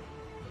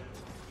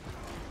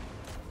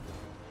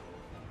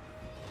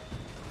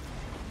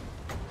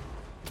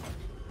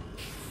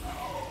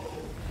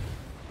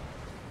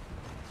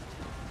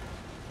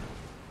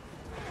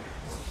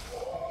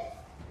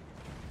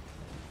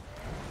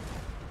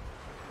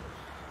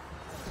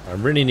 I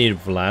really need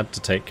Vlad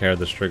to take care of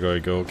the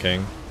Strigoi Ghoul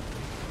King.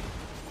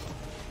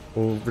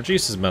 We'll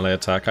reduce his melee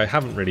attack. I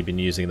haven't really been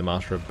using the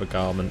Master of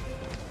Beguilement.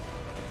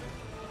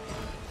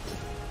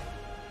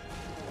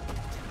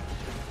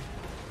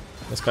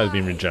 This guy's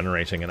been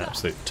regenerating an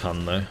absolute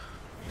ton though.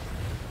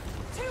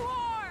 To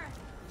war!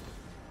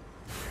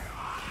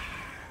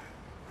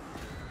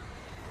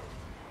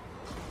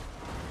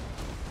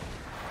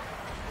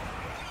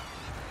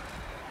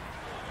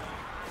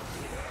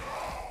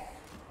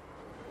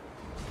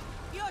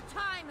 Your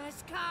time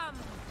has come.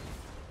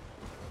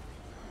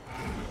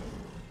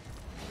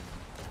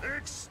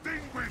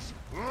 Extinguish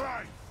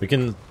life. We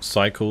can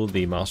cycle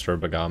the Master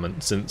of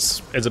Beguilement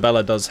since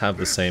Isabella does have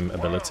the same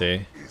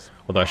ability.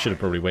 Although I should have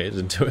probably waited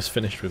until it's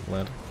finished with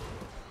Vlad.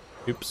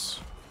 Oops.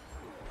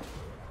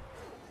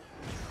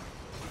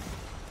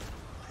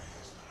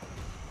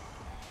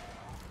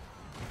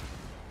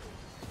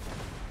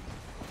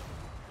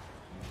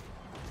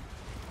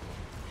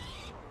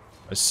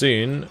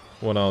 Soon,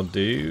 what I'll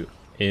do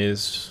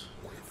is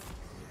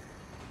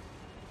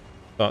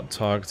start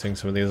targeting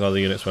some of these other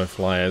units with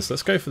flyers.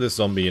 Let's go for this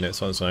zombie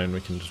units on its own.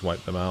 We can just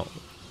wipe them out.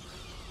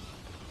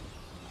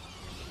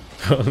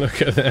 Oh,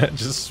 look at that,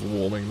 just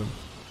swarming them.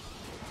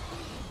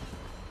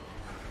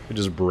 We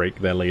just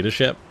break their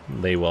leadership,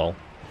 they will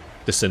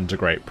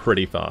disintegrate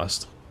pretty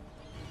fast.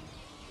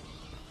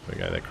 There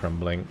we go, they're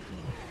crumbling.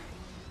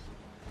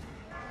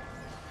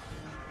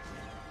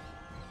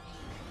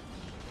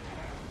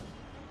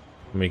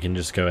 And we can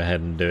just go ahead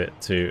and do it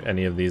to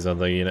any of these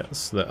other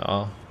units that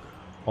are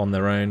on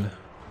their own.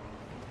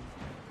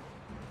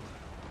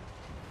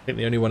 I think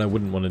the only one I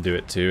wouldn't want to do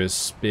it to is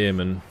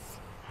Spearmen.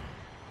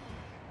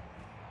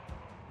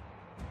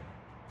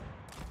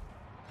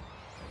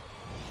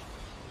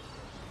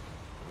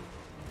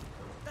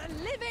 The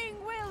living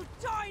will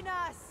join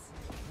us.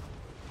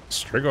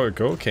 Strigoi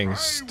Ghoul King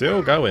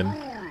still going.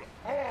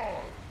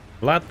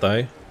 Vlad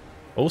though,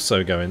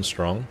 also going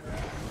strong.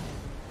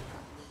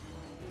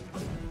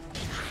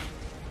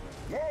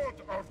 Lord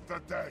of the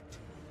dead.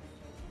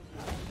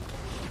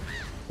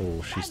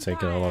 Oh, she's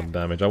taking a lot of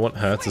damage. I want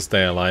her to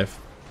stay alive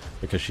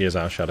because she is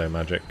our shadow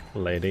magic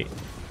lady.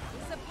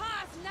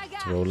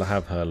 So we'll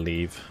have her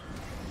leave.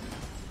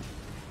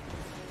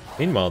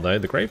 Meanwhile though,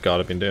 the Graveguard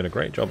have been doing a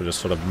great job of just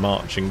sort of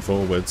marching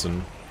forwards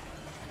and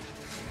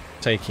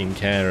taking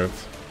care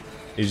of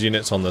these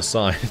units on the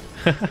side.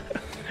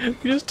 You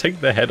just take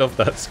the head off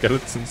that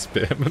skeleton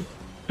spearman,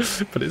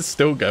 but it's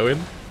still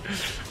going.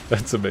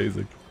 That's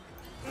amazing.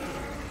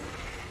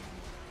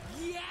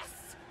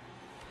 Yes.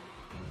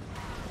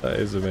 That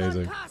is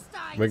amazing.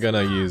 We're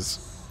gonna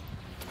use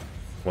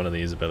one of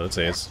these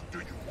abilities. Do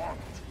you want?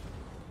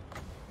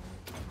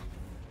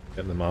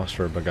 Get the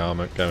Master of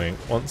Beguilement going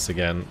once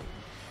again.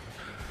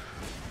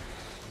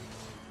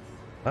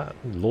 That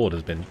Lord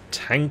has been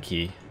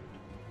tanky.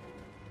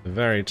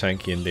 Very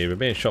tanky indeed. We're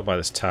being shot by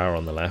this tower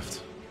on the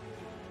left.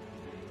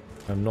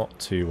 I'm not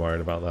too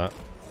worried about that.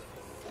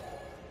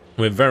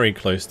 We're very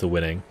close to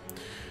winning.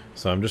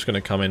 So I'm just going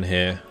to come in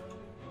here.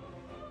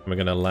 We're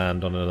going to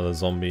land on another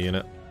zombie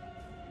unit.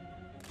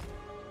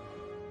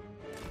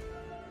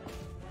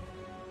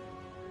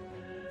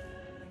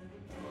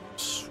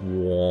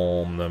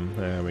 Swarm them.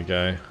 There we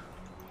go.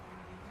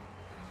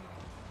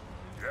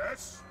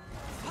 Yes?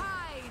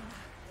 Fine.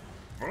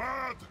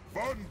 Vlad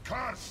von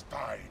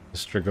Carstein.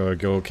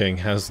 Strigor King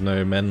has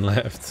no men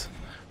left.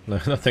 No,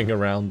 nothing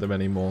around them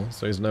anymore,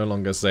 so he's no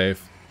longer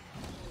safe.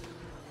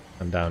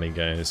 And down he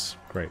goes.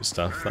 Great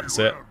stuff. That's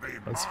it.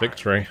 That's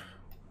victory.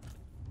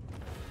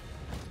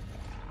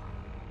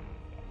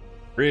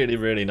 Really,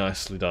 really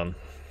nicely done.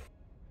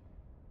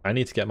 I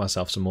need to get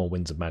myself some more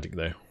Winds of Magic,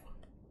 though.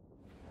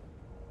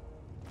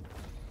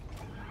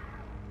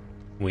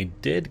 We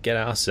did get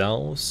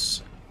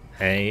ourselves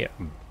a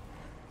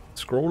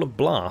Scroll of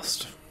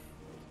Blast.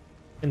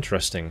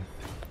 Interesting.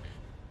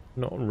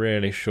 Not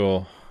really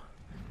sure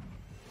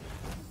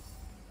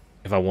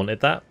if I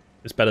wanted that.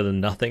 It's better than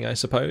nothing, I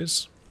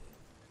suppose.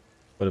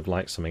 Would have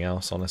liked something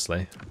else,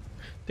 honestly.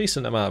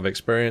 Decent amount of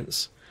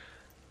experience.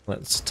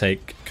 Let's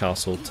take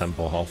Castle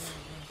Tempelhof.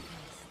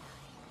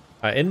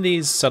 In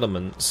these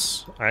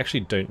settlements, I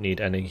actually don't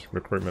need any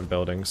recruitment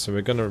buildings, so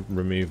we're going to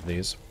remove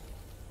these.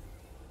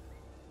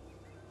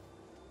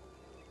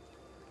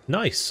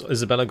 Nice!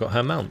 Isabella got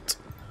her mount.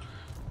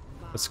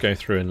 Let's go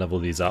through and level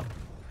these up.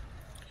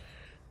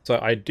 So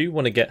I do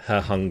want to get her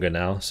hunger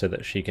now so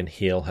that she can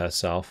heal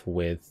herself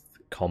with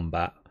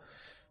combat.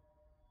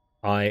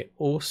 I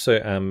also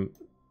am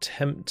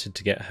tempted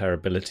to get her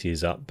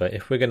abilities up, but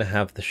if we're going to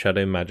have the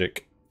shadow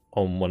magic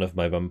on one of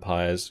my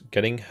vampires,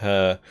 getting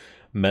her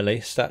melee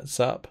stats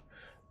up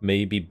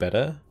may be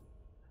better,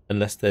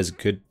 unless there's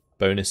good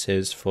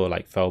bonuses for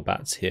like fell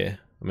bats here.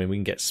 I mean, we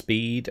can get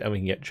speed and we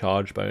can get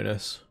charge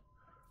bonus,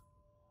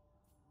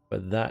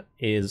 but that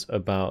is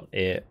about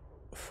it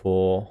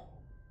for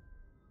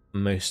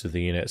most of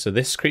the units. So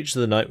this Creature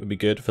of the Night would be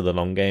good for the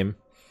long game,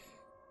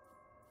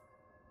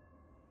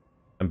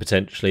 and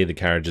potentially the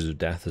Carriages of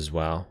Death as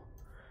well.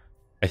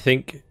 I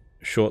think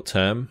short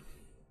term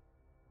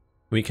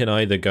we can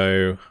either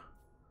go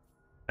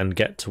and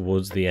get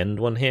towards the end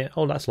one here.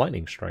 Oh, that's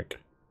Lightning Strike.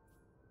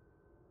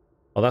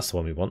 Oh, that's the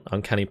one we want.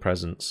 Uncanny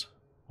Presence.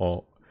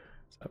 Or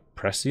is that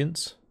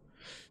Prescience?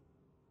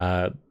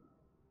 That's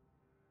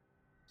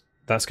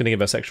going to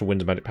give us extra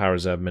Wind of Magic Power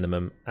Reserve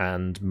minimum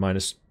and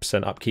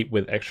 -% upkeep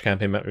with extra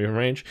campaign movement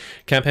range.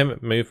 Campaign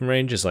movement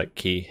range is like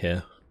key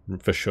here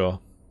for sure.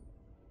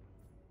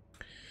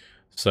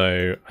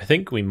 So I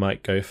think we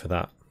might go for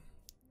that.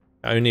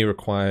 It only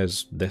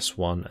requires this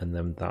one and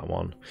then that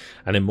one.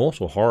 And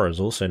Immortal Horror is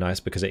also nice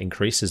because it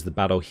increases the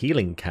battle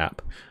healing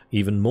cap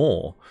even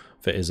more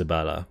for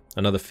Isabella.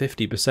 Another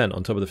 50%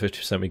 on top of the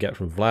 50% we get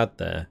from Vlad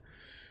there.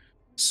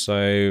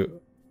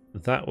 So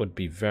that would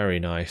be very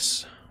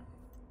nice.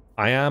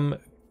 I am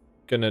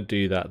going to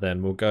do that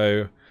then. We'll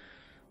go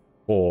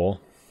for,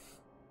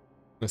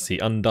 let's see,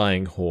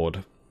 Undying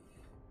Horde.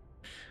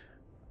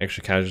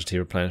 Extra casualty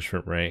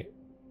replenishment rate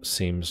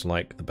seems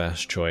like the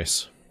best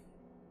choice.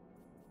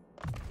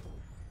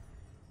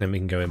 Then we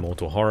can go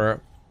Immortal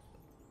Horror,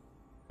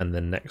 and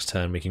then next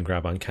turn we can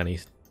grab Uncanny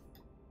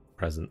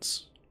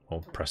Presence,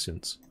 or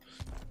Prescience.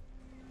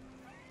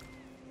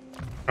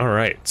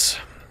 Alright.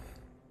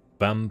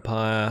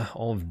 Vampire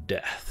of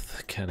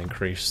Death can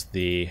increase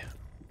the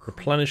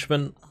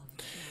replenishment.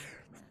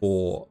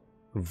 For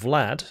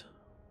Vlad,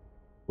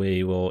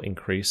 we will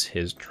increase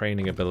his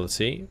training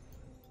ability.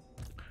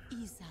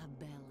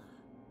 Isabella.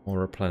 More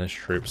replenish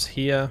troops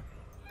here.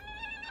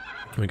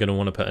 We're going to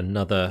want to put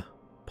another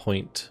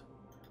point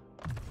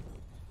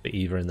for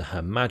Eva in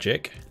her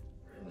magic,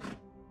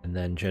 and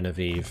then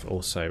Genevieve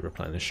also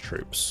replenish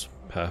troops.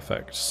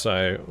 Perfect.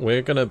 So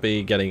we're going to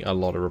be getting a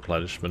lot of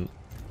replenishment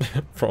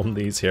from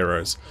these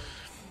heroes.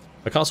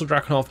 The Castle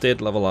Drakenhof did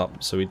level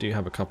up, so we do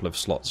have a couple of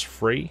slots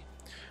free.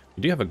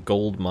 We do have a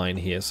gold mine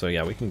here, so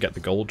yeah, we can get the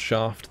gold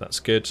shaft. That's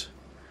good.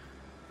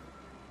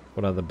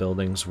 What other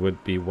buildings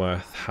would be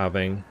worth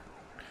having?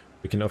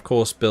 We can of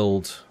course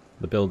build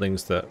the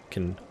buildings that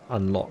can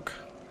unlock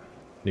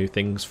new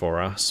things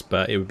for us,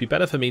 but it would be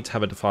better for me to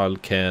have a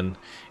defiled cairn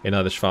in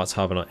either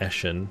Schwarzhaven or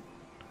Eschen.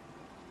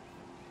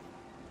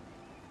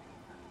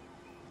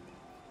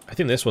 I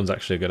think this one's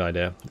actually a good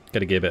idea.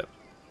 Get a gibbet,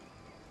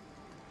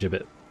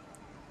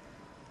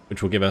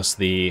 which will give us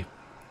the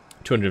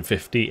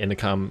 250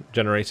 intercom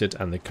generated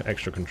and the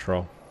extra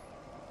control.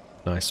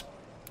 Nice.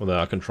 Although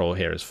our control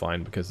here is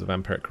fine because the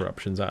vampiric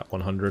corruption's at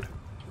 100.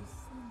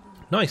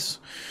 Nice.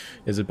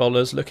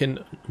 Isabella's looking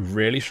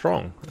really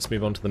strong. Let's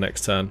move on to the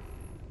next turn.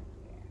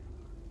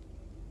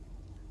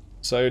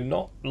 So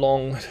not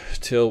long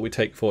till we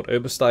take Fort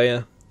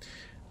Obersteier.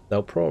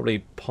 They'll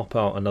probably pop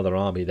out another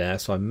army there,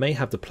 so I may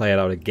have to play it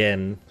out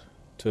again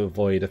to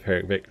avoid a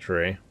Pyrrhic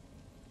victory.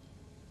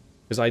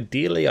 Because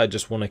ideally I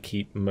just want to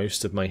keep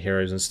most of my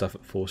heroes and stuff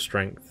at full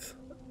strength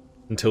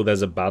until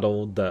there's a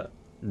battle that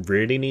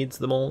really needs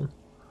them all.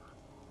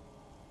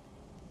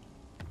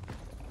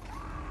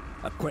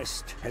 A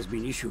quest has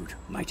been issued,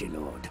 mighty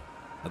lord.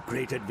 A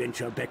great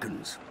adventure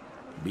beckons.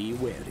 Be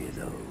wary,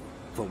 though,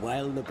 for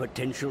while the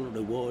potential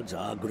rewards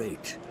are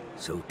great,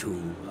 so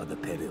too are the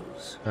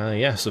perils.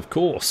 Yes, of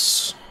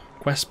course.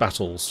 Quest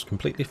battles.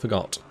 Completely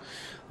forgot.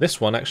 This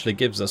one actually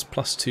gives us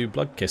 +2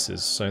 blood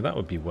kisses, so that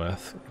would be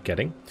worth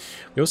getting.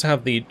 We also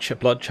have the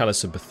Blood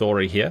Chalice of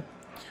Bathory here,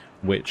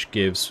 which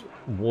gives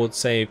ward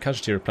save,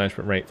 casualty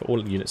replenishment rate for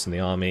all units in the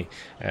army,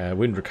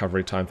 wound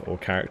recovery time for all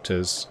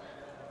characters,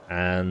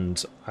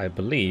 and I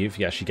believe,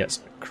 yeah, she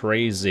gets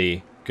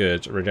crazy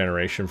good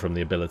regeneration from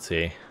the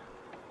ability.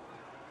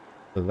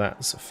 So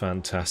that's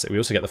fantastic. We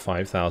also get the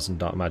 5,000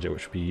 dark magic,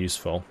 which would be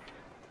useful.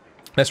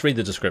 Let's read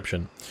the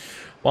description.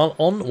 While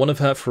on one of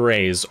her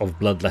forays of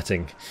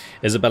bloodletting,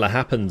 Isabella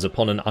happens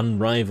upon an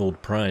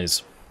unrivaled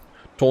prize.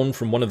 Torn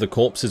from one of the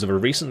corpses of a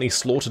recently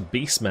slaughtered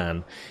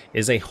beastman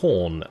is a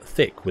horn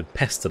thick with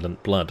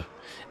pestilent blood,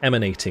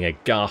 emanating a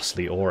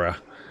ghastly aura.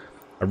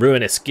 A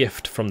ruinous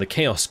gift from the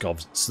Chaos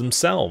Gods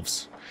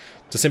themselves.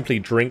 To simply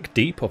drink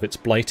deep of its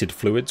blighted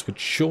fluids would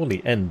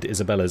surely end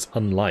Isabella's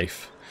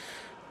unlife.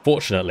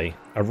 Fortunately,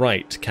 a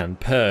rite can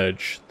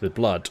purge the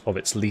blood of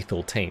its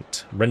lethal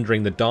taint,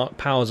 rendering the dark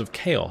powers of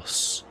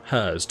chaos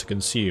hers to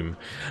consume,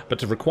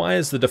 but it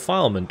requires the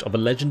defilement of a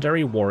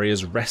legendary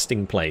warrior's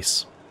resting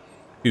place.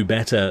 Who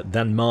better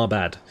than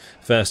Marbad,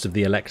 first of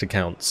the Elect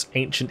accounts,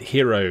 ancient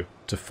hero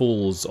to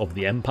fools of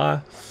the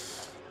Empire?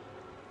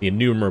 The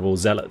innumerable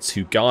zealots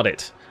who guard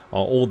it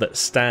are all that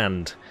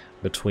stand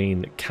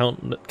between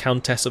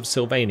Countess of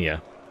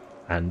Sylvania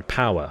and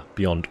power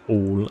beyond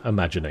all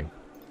imagining.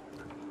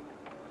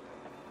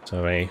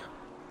 So a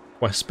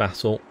quest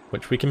battle,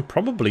 which we can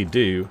probably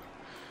do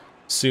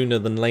sooner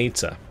than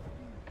later.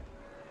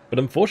 But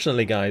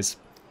unfortunately, guys,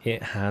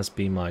 it has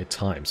been my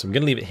time. So I'm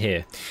going to leave it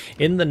here.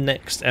 In the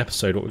next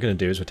episode, what we're going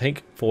to do is we'll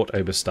take Fort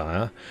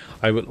Oberstyre.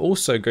 I will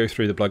also go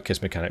through the Blood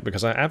Kiss mechanic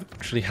because I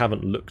actually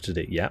haven't looked at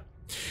it yet.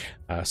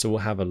 So we'll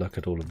have a look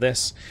at all of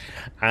this.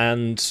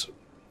 And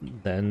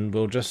then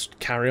we'll just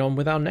carry on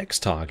with our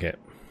next target.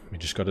 We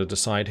just got to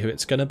decide who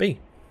it's going to be.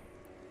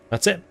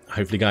 That's it.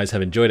 Hopefully you guys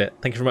have enjoyed it.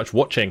 Thank you very much for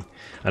watching,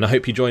 and I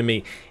hope you join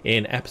me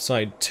in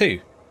episode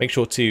 2. Make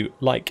sure to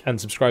like and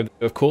subscribe,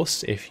 of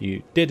course, if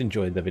you did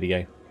enjoy the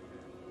video.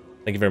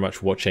 Thank you very much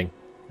for watching,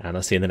 and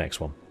I'll see you in the next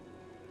one.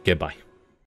 Goodbye.